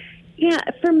that. Yeah,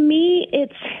 for me,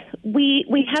 it's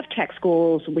we have tech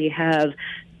schools, we have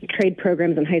trade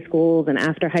programs in high schools and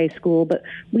after high school, but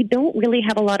we don't really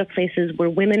have a lot of places where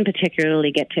women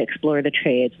particularly get to explore the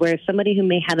trades, where somebody who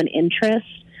may have an interest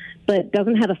but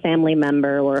doesn't have a family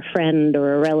member or a friend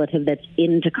or a relative that's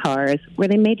into cars, where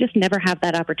they may just never have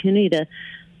that opportunity to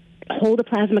hold a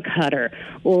plasma cutter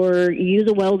or use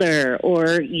a welder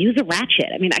or use a ratchet.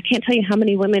 I mean, I can't tell you how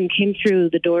many women came through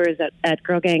the doors at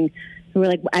Girl Gang who were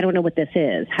like, I don't know what this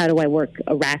is. How do I work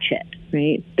a ratchet,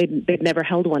 right? They'd never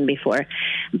held one before.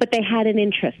 But they had an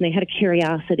interest and they had a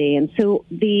curiosity. And so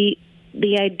the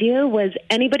idea was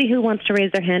anybody who wants to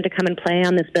raise their hand to come and play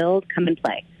on this build, come and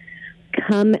play.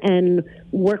 Come and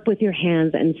work with your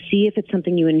hands and see if it's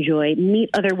something you enjoy.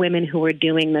 Meet other women who are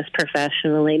doing this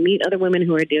professionally. Meet other women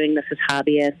who are doing this as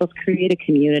hobbyists. Let's create a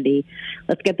community.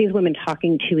 Let's get these women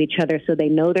talking to each other so they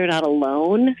know they're not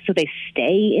alone, so they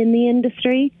stay in the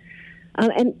industry.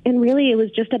 And really, it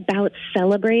was just about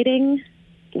celebrating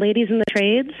ladies in the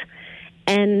trades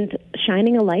and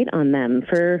shining a light on them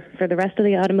for the rest of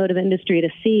the automotive industry to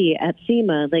see at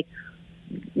SEMA. Like,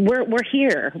 we're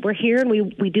here. We're here, and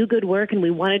we do good work, and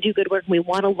we want to do good work, and we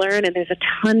want to learn. And there's a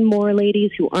ton more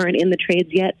ladies who aren't in the trades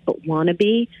yet but want to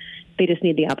be. They just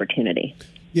need the opportunity.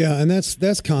 Yeah, and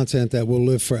that's content that will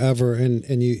live forever.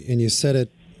 And you said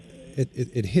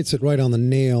it hits it right on the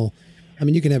nail. I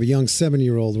mean, you can have a young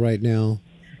 7-year-old right now,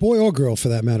 boy or girl for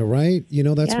that matter, right? You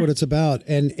know, that's what it's about.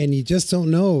 And you just don't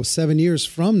know 7 years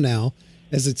from now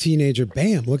as a teenager,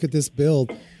 bam, look at this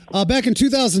build. Back in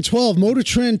 2012, Motor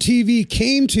Trend TV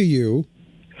came to you.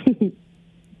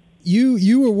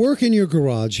 You were working your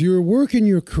garage. You were working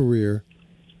your career,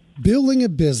 building a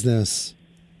business.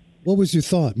 What was your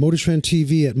thought? Motor Trend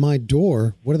TV at my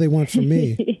door. What do they want from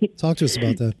me? Talk to us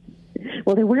about that.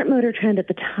 Well, they weren't Motor Trend at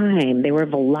the time. They were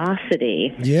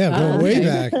Velocity. Yeah, going way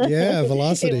back. Yeah,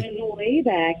 Velocity. It went way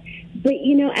back. But,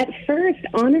 you know, at first,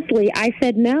 honestly, I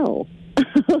said no.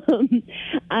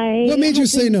 What made you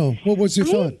say no? What was your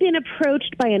thought? I've been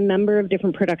approached by a number of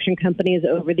different production companies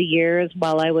over the years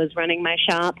while I was running my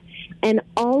shop, and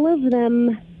all of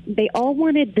them, they all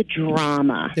wanted the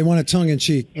drama. They wanted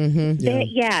tongue-in-cheek. Mm-hmm.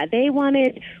 They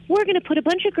wanted, we're going to put a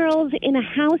bunch of girls in a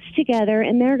house together,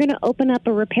 and they're going to open up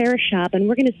a repair shop, and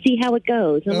we're going to see how it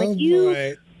goes. And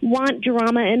you want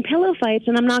drama and pillow fights,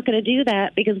 and I'm not going to do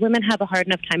that because women have a hard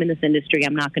enough time in this industry.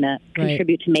 I'm not going to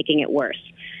contribute to making it worse.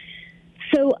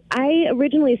 So I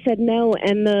originally said no,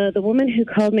 and the woman who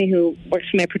called me, who works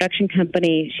for my production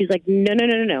company, she's like,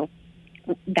 no.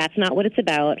 That's not what it's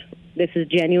about. This is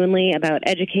genuinely about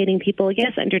educating people.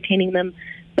 Yes, entertaining them,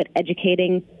 but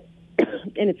educating.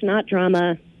 And it's not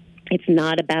drama. It's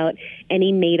not about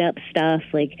any made-up stuff.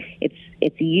 Like,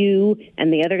 it's you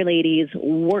and the other ladies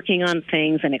working on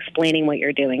things and explaining what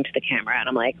you're doing to the camera. And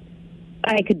I'm like,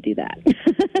 I could do that.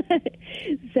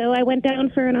 So I went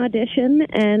down for an audition,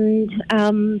 and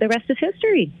the rest is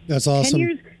history. That's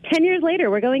awesome. 10 years later,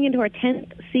 we're going into our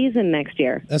 10th season next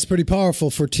year. That's pretty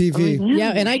powerful for TV.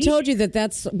 Yeah, and I told you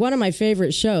that's one of my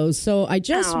favorite shows. So I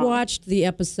just watched the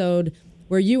episode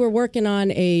where you were working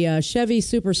on a Chevy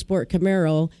Super Sport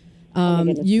Camaro.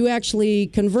 You actually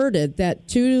converted that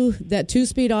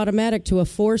two-speed automatic to a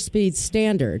 4-speed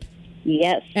standard.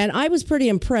 Yes. And I was pretty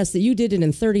impressed that you did it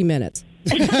in 30 minutes.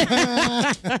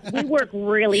 We work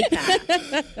really fast.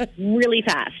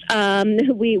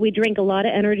 We drink a lot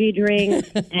of energy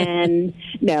drinks, and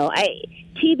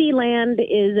TV land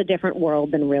is a different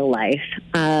world than real life.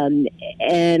 And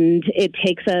it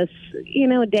takes us,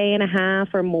 a day and a half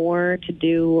or more to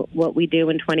do what we do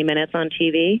in 20 minutes on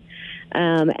TV.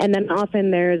 And then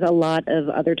often there's a lot of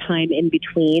other time in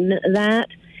between that.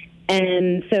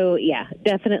 And so, yeah,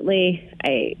 definitely,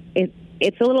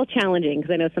 it's a little challenging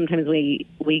because I know sometimes we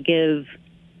give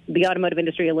the automotive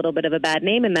industry a little bit of a bad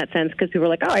name in that sense because people are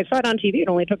like, I saw it on TV. It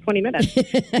only took 20 minutes.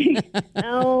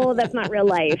 No, that's not real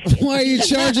life. Why are you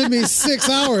charging me 6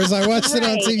 hours? I watched it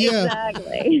on TV.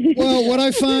 Exactly. Well, what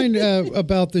I find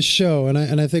about the show, and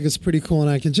I think it's pretty cool, and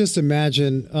I can just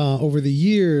imagine over the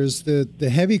years the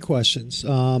heavy questions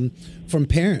from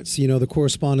parents, the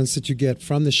correspondence that you get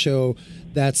from the show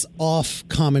that's off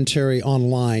commentary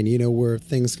online, where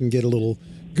things can get a little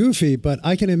goofy. But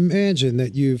I can imagine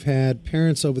that you've had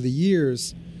parents over the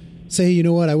years say, you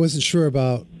know what, I wasn't sure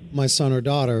about my son or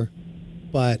daughter,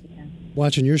 but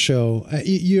watching your show,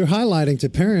 you're highlighting to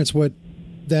parents what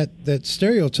that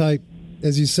stereotype,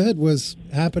 as you said, was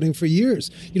happening for years.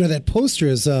 That poster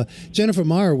is Jennifer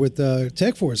Meyer with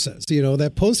Tech Force says,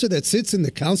 that poster that sits in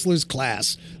the counselor's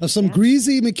class of some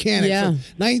greasy mechanic from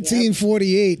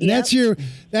 1948. And that's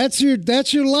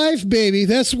your life, baby.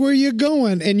 That's where you're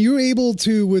going. And you're able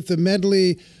to, with the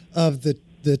medley of the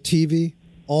TV,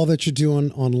 all that you're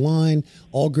doing online,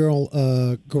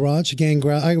 all-girl garage, gang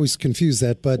garage. I always confuse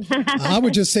that, but I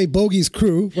would just say Bogey's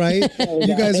crew, right?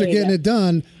 You guys are getting it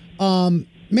done.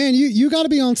 Man, you got to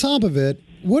be on top of it.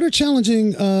 what are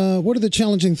the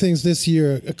challenging things this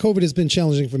year? COVID has been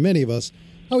challenging for many of us.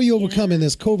 How are you overcoming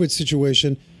this COVID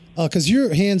situation? Because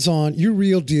you're hands-on, you're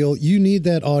real deal. You need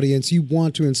that audience. You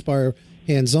want to inspire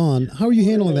hands-on. How are you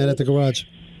handling that at the garage?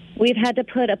 We've had to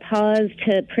put a pause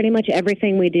to pretty much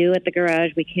everything we do at the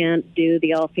garage. We can't do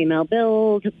the all-female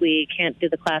build. We can't do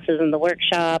the classes and the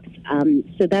workshops.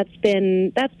 So that's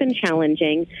been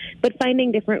challenging. But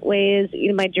finding different ways,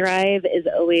 my drive is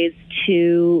always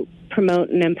to promote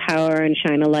and empower and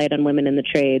shine a light on women in the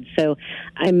trades. So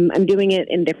I'm doing it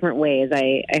in different ways.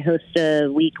 I host a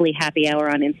weekly happy hour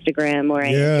on Instagram where I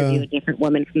interview a different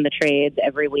woman from the trades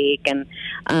every week, and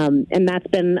that's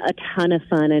been a ton of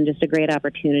fun and just a great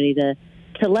opportunity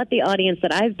to let the audience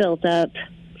that I've built up,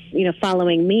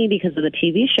 following me because of the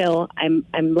TV show,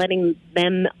 I'm letting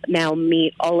them now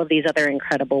meet all of these other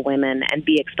incredible women and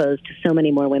be exposed to so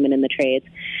many more women in the trades.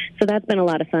 So that's been a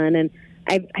lot of fun. And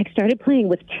I've started playing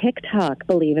with TikTok,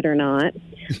 believe it or not.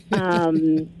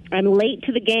 I'm late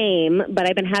to the game, but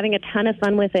I've been having a ton of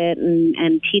fun with it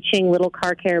and teaching little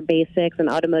car care basics and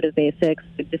automotive basics.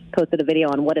 I just posted a video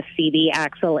on what a CD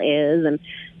axle is and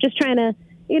just trying to,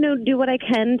 do what I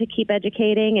can to keep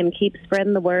educating and keep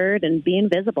spreading the word and being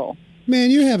visible.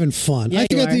 Man, you're having fun. Yeah, I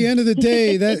think at the end of the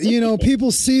day that,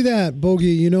 people see that,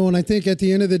 Bogey, and I think at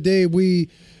the end of the day, we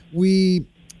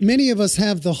many of us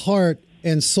have the heart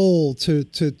and soul to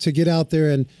get out there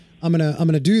and I'm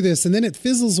gonna do this, and then it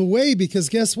fizzles away because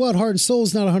guess what? Heart and soul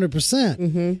is not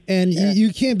 100%, and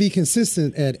you can't be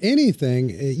consistent at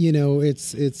anything.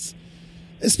 It's.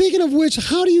 Speaking of which,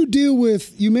 how do you deal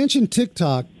with? You mentioned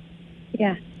TikTok.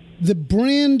 Yeah. The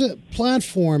brand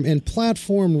platform and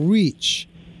platform reach.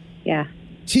 Yeah.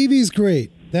 TV's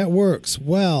great. That works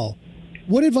well.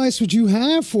 What advice would you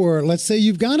have for? Let's say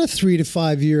you've got a 3 to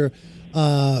 5 year.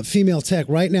 Female tech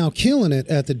right now killing it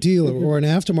at the dealer or an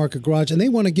aftermarket garage, and they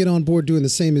want to get on board doing the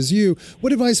same as you.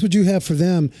 What advice would you have for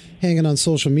them hanging on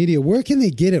social media? Where can they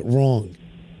get it wrong?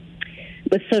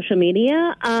 With social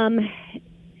media,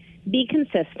 be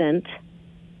consistent,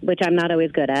 which I'm not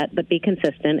always good at, but be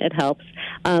consistent. It helps.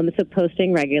 So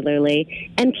posting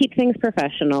regularly and keep things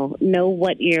professional. Know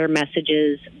what your message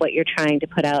is, what you're trying to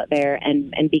put out there,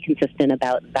 and be consistent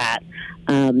about that.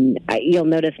 You'll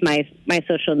notice my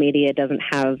social media doesn't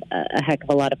have a heck of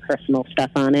a lot of personal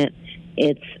stuff on it.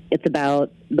 It's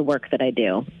about the work that I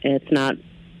do. It's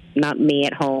not me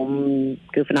at home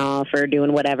goofing off or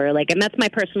doing whatever. And that's my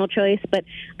personal choice, but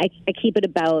I keep it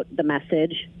about the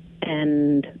message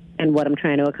and what I'm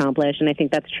trying to accomplish. And I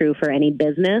think that's true for any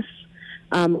business,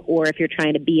 or if you're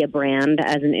trying to be a brand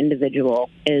as an individual,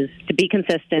 is to be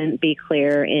consistent, be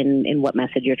clear in what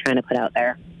message you're trying to put out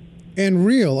there. And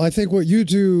real. I think what you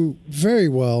do very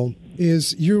well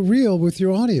is you're real with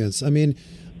your audience. I mean,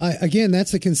 again,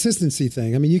 that's a consistency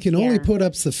thing. I mean, you can only put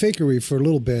up the fakery for a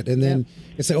little bit, and then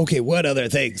it's like, okay, what other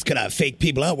things could I fake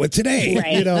people out with today?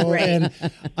 Right, right. And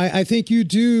I think you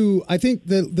do. I think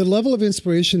the level of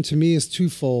inspiration to me is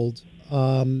twofold.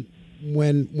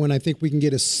 When I think we can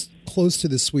get as close to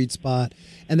the sweet spot,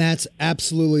 and that's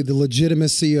absolutely the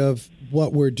legitimacy of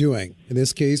what we're doing. In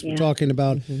this case, we're talking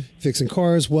about fixing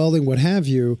cars, welding, what have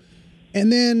you,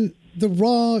 and then the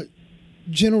raw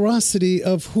generosity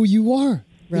of who you are.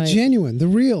 Right. The genuine, the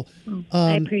real.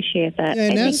 I appreciate that.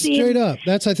 And that's straight up.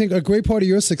 That's, I think, a great part of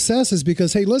your success is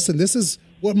because, hey, listen, this is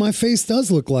what my face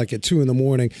does look like at 2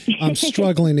 a.m. I'm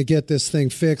struggling to get this thing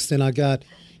fixed, and I've got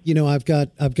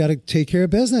to take care of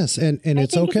business, and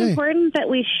it's okay. It's important that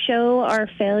we show our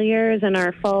failures and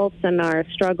our faults and our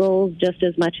struggles just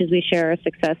as much as we share our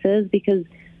successes, because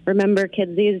remember,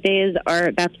 kids these days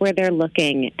that's where they're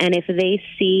looking, and if they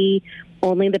see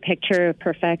only the picture of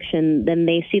perfection, then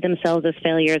they see themselves as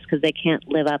failures because they can't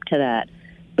live up to that.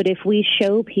 But if we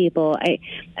show people,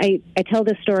 I tell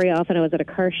this story often. I was at a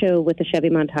car show with the Chevy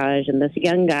Montage, and this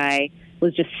young guy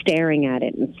was just staring at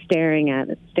it and staring at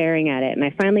it, staring at it. And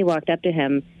I finally walked up to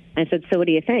him and I said, "So what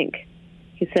do you think?"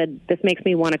 He said, "This makes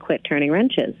me want to quit turning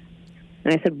wrenches."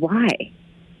 And I said, "Why?"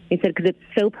 He said, "Because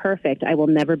it's so perfect. I will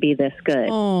never be this good."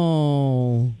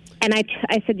 Oh. And I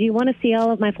said, "Do you want to see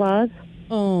all of my flaws?"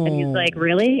 Oh. And he's like,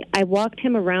 "Really?" I walked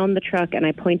him around the truck and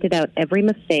I pointed out every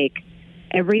mistake,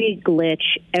 every glitch,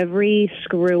 every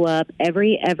screw up,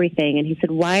 everything. And he said,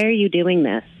 "Why are you doing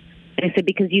this?" And I said,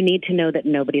 "Because you need to know that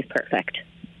nobody's perfect."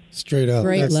 Straight up.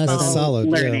 Great lesson. That's solid.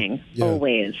 Learning,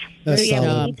 always. That's so,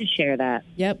 solid. we need to share that.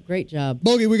 Yep, great job.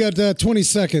 Bogey, we got 20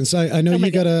 seconds. I know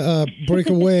you got to break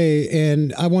away,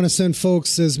 and I want to send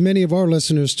folks, as many of our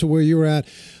listeners, to where you're at.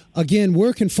 Again,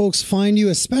 where can folks find you,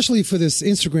 especially for this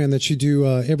Instagram that you do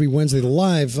every Wednesday, the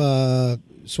live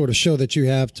sort of show that you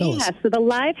have. Tell us. Yeah, so the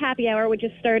live happy hour, which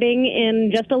is starting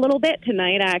in just a little bit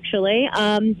tonight, actually,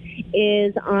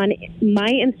 is on my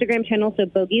Instagram channel, so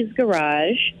Bogey's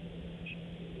Garage.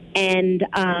 And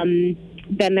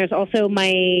then there's also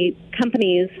my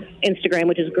company's Instagram,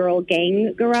 which is Girl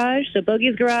Gang Garage. So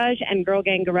Bogey's Garage and Girl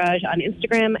Gang Garage on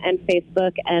Instagram and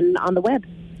Facebook and on the web.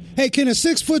 Hey, can a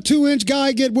 6'2"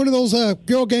 guy get one of those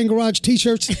Girl Gang Garage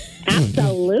T-shirts?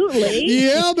 Absolutely.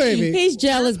 Yeah, baby. He's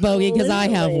jealous, Bogey, because I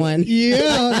have one.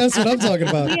 Yeah, that's what I'm talking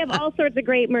about. We have all sorts of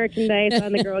great merchandise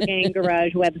on the Girl Gang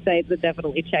Garage website, so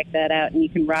definitely check that out. And you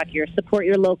can support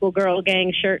your local Girl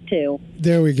Gang shirt, too.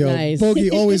 There we go. Nice. Bogey,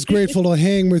 always grateful to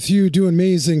hang with you, do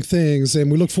amazing things,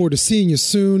 and we look forward to seeing you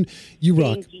soon. You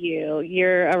rock. Thank you.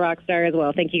 You're a rock star as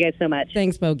well. Thank you guys so much.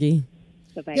 Thanks, Bogey.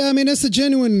 Bye-bye. Yeah, I mean, that's the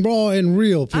genuine, raw, and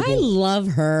real, people. I love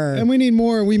her. And we need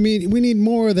more. We need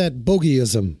more of that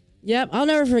bogeyism. Yep, I'll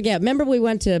never forget. Remember we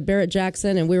went to Barrett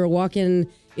Jackson and we were walking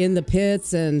in the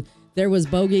pits and there was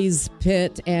Bogey's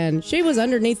pit and she was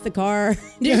underneath the car.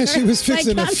 Yeah, she was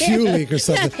fixing a fuel leak or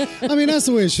something. I mean, that's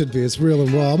the way it should be. It's real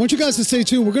and raw. I want you guys to stay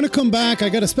tuned. We're going to come back. I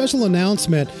got a special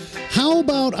announcement. How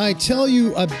about I tell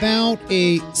you about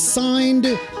a signed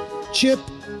Chip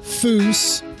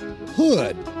Foose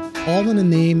hood? All in the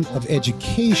name of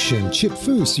education. Chip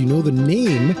Foose, you know the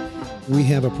name. We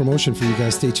have a promotion for you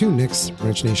guys. Stay tuned. Next,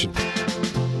 Wrench Nation.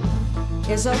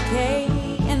 It's okay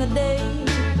in the day.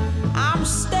 I'm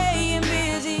staying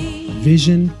busy.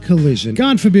 Vision Collision.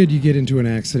 God forbid you get into an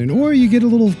accident or you get a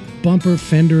little bumper,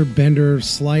 fender, bender,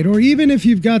 slide, or even if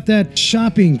you've got that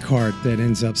shopping cart that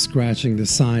ends up scratching the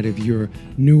side of your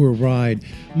newer ride.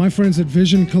 My friends at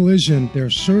Vision Collision, they're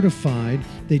certified.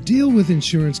 They deal with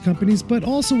insurance companies, but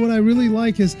also what I really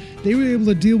like is they were able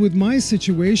to deal with my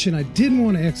situation. I didn't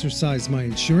want to exercise my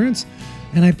insurance,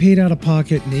 and I paid out of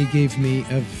pocket, and they gave me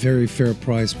a very fair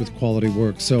price with quality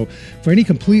work. So for any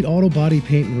complete auto body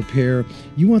paint and repair,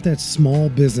 you want that small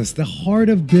business, the heart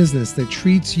of business that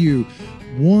treats you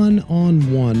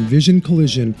one-on-one. Vision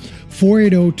Collision,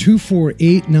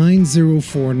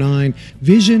 480-248-9049,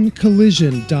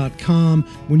 visioncollision.com.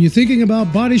 When you're thinking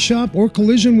about body shop or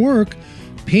collision work,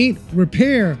 paint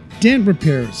repair, dent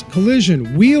repairs,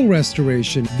 collision, wheel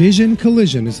restoration, Vision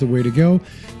Collision is the way to go.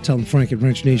 Tell them Frank at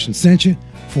Wrench Nation sent you.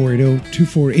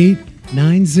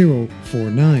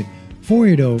 480-248-9049.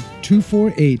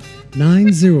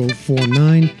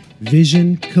 480-248-9049.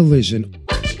 Vision Collision.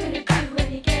 What you gonna do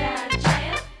when you get out of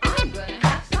jail? I'm gonna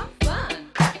have some fun.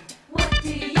 What do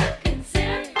you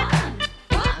consider fun?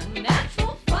 Fun,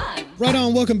 natural fun. Right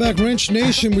on. Welcome back, Wrench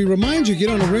Nation. We remind you, get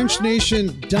on to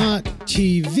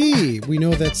wrenchnation.tv. We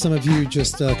know that some of you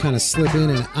just kind of slip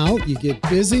in and out. You get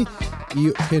busy.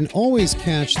 You can always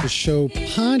catch the show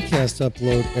podcast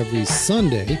upload every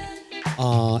Sunday,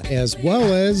 as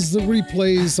well as the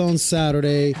replays on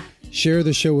Saturday. Share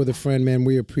the show with a friend, man.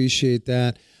 We appreciate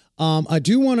that. I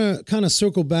do want to kind of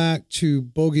circle back to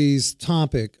Bogey's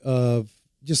topic of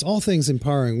just all things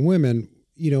empowering women,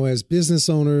 you know, as business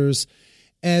owners,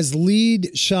 as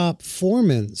lead shop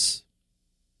foremans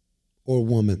or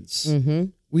womans. Mm-hmm.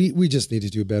 We just need to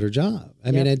do a better job.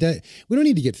 I mean, we don't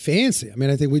need to get fancy. I mean,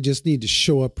 I think we just need to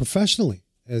show up professionally,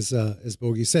 as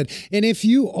Bogey said. And if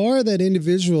you are that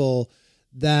individual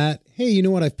that, hey, you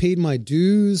know what, I've paid my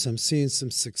dues, I'm seeing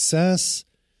some success,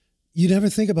 you never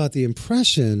think about the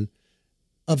impression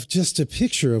of just a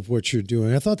picture of what you're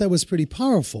doing. I thought that was pretty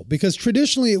powerful because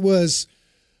traditionally it was,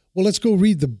 well, let's go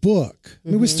read the book.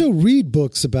 I mean, we still read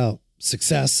books about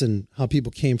success and how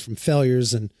people came from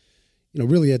failures and, you know,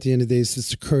 really at the end of the day, it's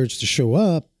just the courage to show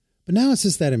up. But now it's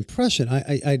just that impression.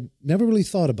 I never really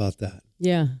thought about that.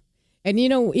 Yeah. And, you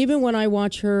know, even when I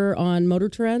watch her on Motor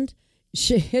Trend,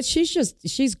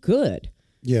 she's good.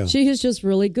 Yeah. She is just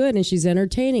really good, and she's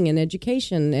entertaining and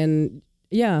education. And,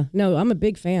 yeah, no, I'm a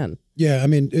big fan. Yeah, I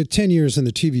mean, 10 years in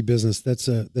the TV business, that's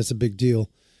a big deal.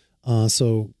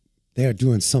 So they are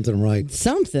doing something right.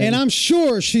 Something. And I'm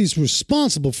sure she's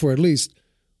responsible for at least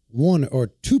 1 or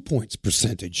 2 points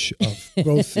percentage of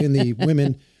growth in the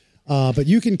women. But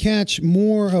you can catch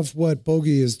more of what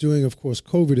Bogey is doing. Of course,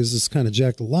 COVID has just kind of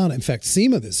jacked a lot. In fact,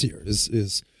 SEMA this year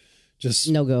is just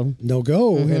no go.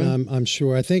 Mm-hmm. And I'm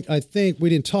sure. I think we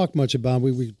didn't talk much about it.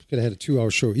 We could have had a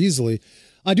 2-hour show easily.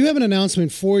 I do have an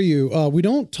announcement for you. We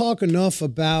don't talk enough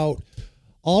about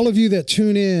all of you that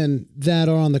tune in that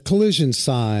are on the collision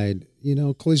side, you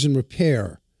know, collision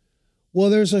repair.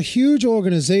 Well, there's a huge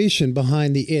organization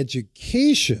behind the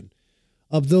education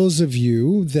of those of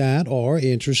you that are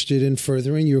interested in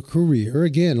furthering your career.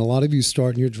 Again, a lot of you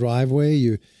start in your driveway,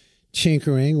 you're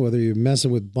tinkering, whether you're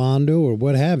messing with Bondo or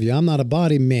what have you. I'm not a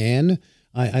body man.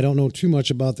 I don't know too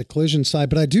much about the collision side,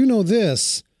 but I do know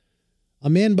this. a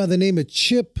man by the name of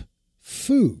Chip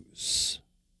Foose.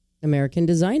 American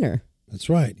designer. That's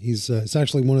right. It's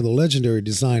actually one of the legendary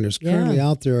designers currently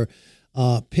out there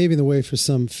paving the way for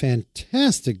some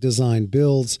fantastic design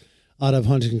builds out of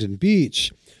Huntington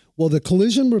Beach. Well, the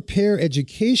Collision Repair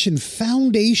Education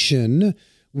Foundation,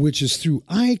 which is through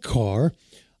iCar,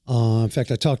 in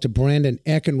fact, I talked to Brandon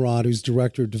Eckenrod, who's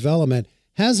Director of Development,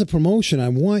 has a promotion. I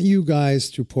want you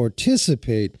guys to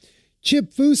participate.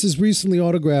 Chip Foose has recently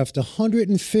autographed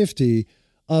 150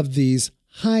 of these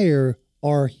Hire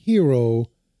Our Hero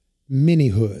mini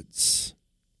hoods.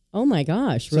 Oh my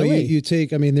gosh! So Really? you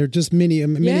take, I mean, they're just many.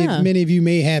 Many of you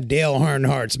may have Dale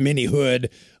Earnhardt's mini hood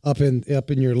up in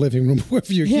your living room,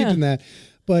 wherever you're keeping that.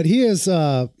 But he has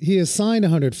signed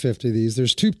 150 of these.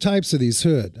 There's two types of these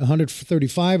hood.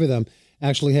 135 of them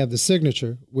actually have the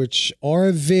signature, which are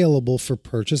available for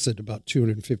purchase at about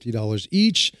 $250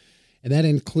 each, and that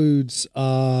includes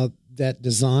that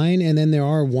design. And then there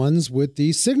are ones with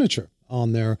the signature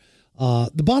on there.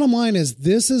 The bottom line is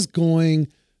this is going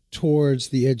towards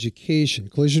the education,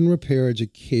 Collision Repair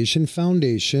Education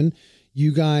Foundation.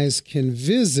 You guys can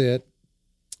visit,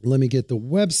 let me get the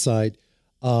website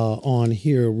on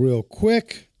here real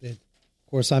quick. Of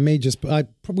course, I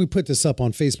probably put this up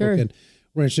on Facebook and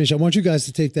Wrench Nation. I want you guys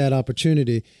to take that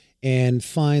opportunity and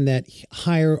find that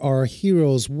Hire Our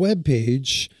Heroes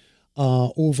webpage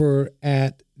over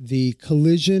at the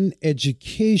Collision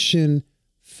Education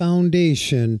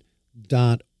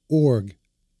Foundation.org.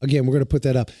 Again, we're going to put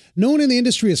that up. Known in the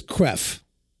industry as CREF,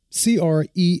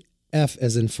 C-R-E-F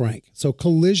as in Frank. So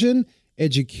Collision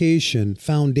Education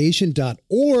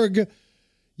Foundation.org.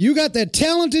 You got that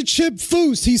talented Chip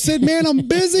Foose. He said, man, I'm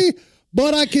busy,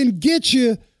 but I can get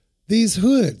you these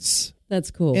hoods.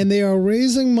 That's cool. And they are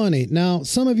raising money. Now,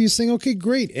 some of you saying, okay,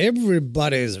 great.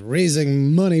 Everybody's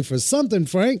raising money for something,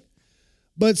 Frank.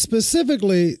 But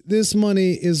specifically, this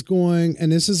money is going,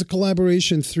 and this is a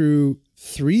collaboration through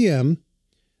 3M.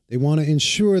 They want to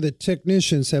ensure that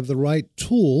technicians have the right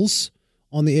tools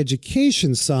on the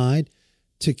education side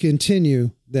to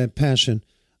continue that passion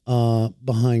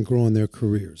behind growing their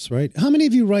careers, right? How many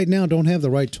of you right now don't have the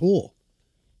right tool?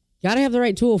 Got to have the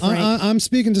right tool, Frank. I'm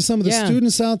speaking to some of the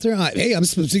students out there. Hey, I'm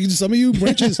speaking to some of you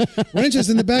wrenches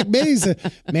in the back bays.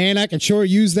 Man, I can sure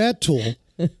use that tool.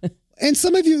 And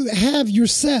some of you have your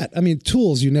set. I mean,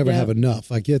 tools, you never have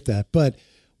enough. I get that. But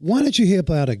why don't you help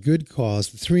out a good cause,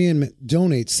 the 3M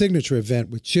Donate Signature event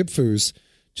with Chip Foose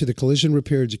to the Collision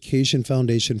Repair Education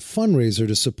Foundation fundraiser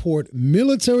to support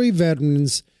military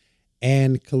veterans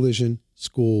and collision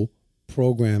school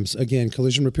programs. Again,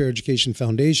 Collision Repair Education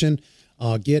Foundation.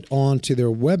 Get on to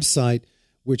their website,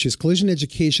 which is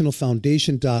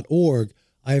collisioneducationalfoundation.org.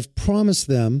 I have promised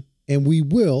them, and we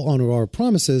will honor our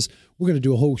promises, we're going to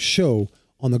do a whole show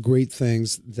on the great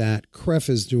things that CREF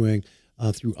is doing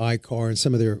through iCar and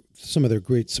some of their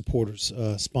great supporters,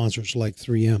 sponsors like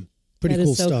 3M. Pretty that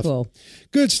cool is so stuff. Cool.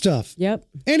 Good stuff. Yep.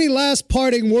 Any last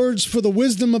parting words for the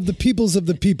wisdom of the peoples of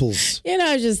the peoples?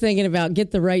 I was just thinking about get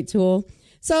the right tool.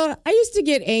 So I used to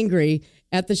get angry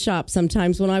at the shop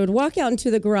sometimes when I would walk out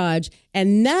into the garage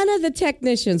and none of the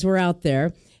technicians were out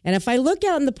there. And if I look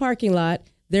out in the parking lot,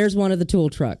 there's one of the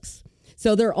tool trucks.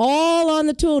 So they're all on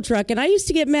the tool truck. And I used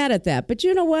to get mad at that. But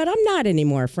you know what? I'm not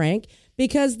anymore, Frank,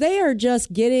 because they are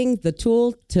just getting the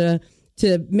tool to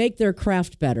make their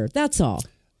craft better. That's all.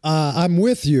 I'm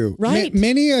with you. Right?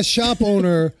 Many a shop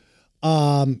owner,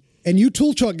 and you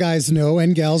tool truck guys know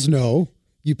and gals know,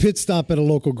 you pit stop at a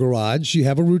local garage. You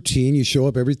have a routine. You show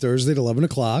up every Thursday at 11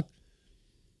 o'clock.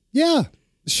 Yeah.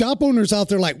 Shop owners out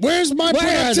there like, where's my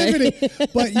productivity?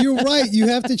 But you're right. You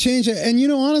have to change it.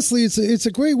 And, honestly, it's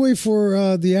a great way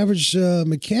for the average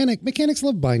mechanic. Mechanics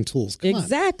love buying tools. Come on.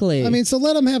 Exactly. I mean, so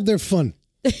let them have their fun.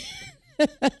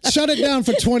 Shut it down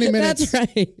for 20 minutes.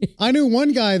 That's right. I knew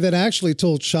one guy that actually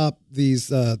told shop these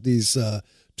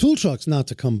tool trucks not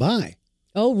to come by.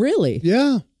 Oh, really?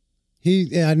 Yeah.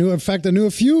 I knew a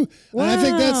few. Wow. And I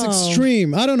think that's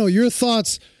extreme. I don't know. Your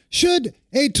thoughts. Should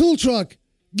a tool truck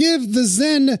give the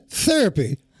Zen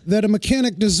therapy that a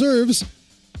mechanic deserves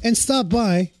and stop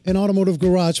by an automotive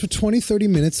garage for 20, 30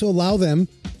 minutes to allow them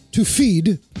to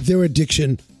feed their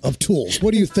addiction of tools?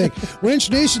 What do you think?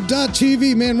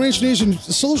 WrenchNation.tv, man. Wrench Nation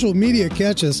social media,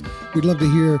 catch us. We'd love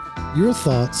to hear your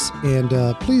thoughts. And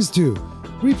please do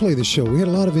replay the show. We had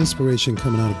a lot of inspiration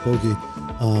coming out of Bogey.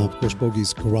 Of course,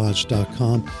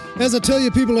 bogiesgarage.com. As I tell you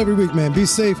people every week, man, be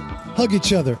safe, hug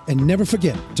each other, and never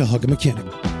forget to hug a mechanic.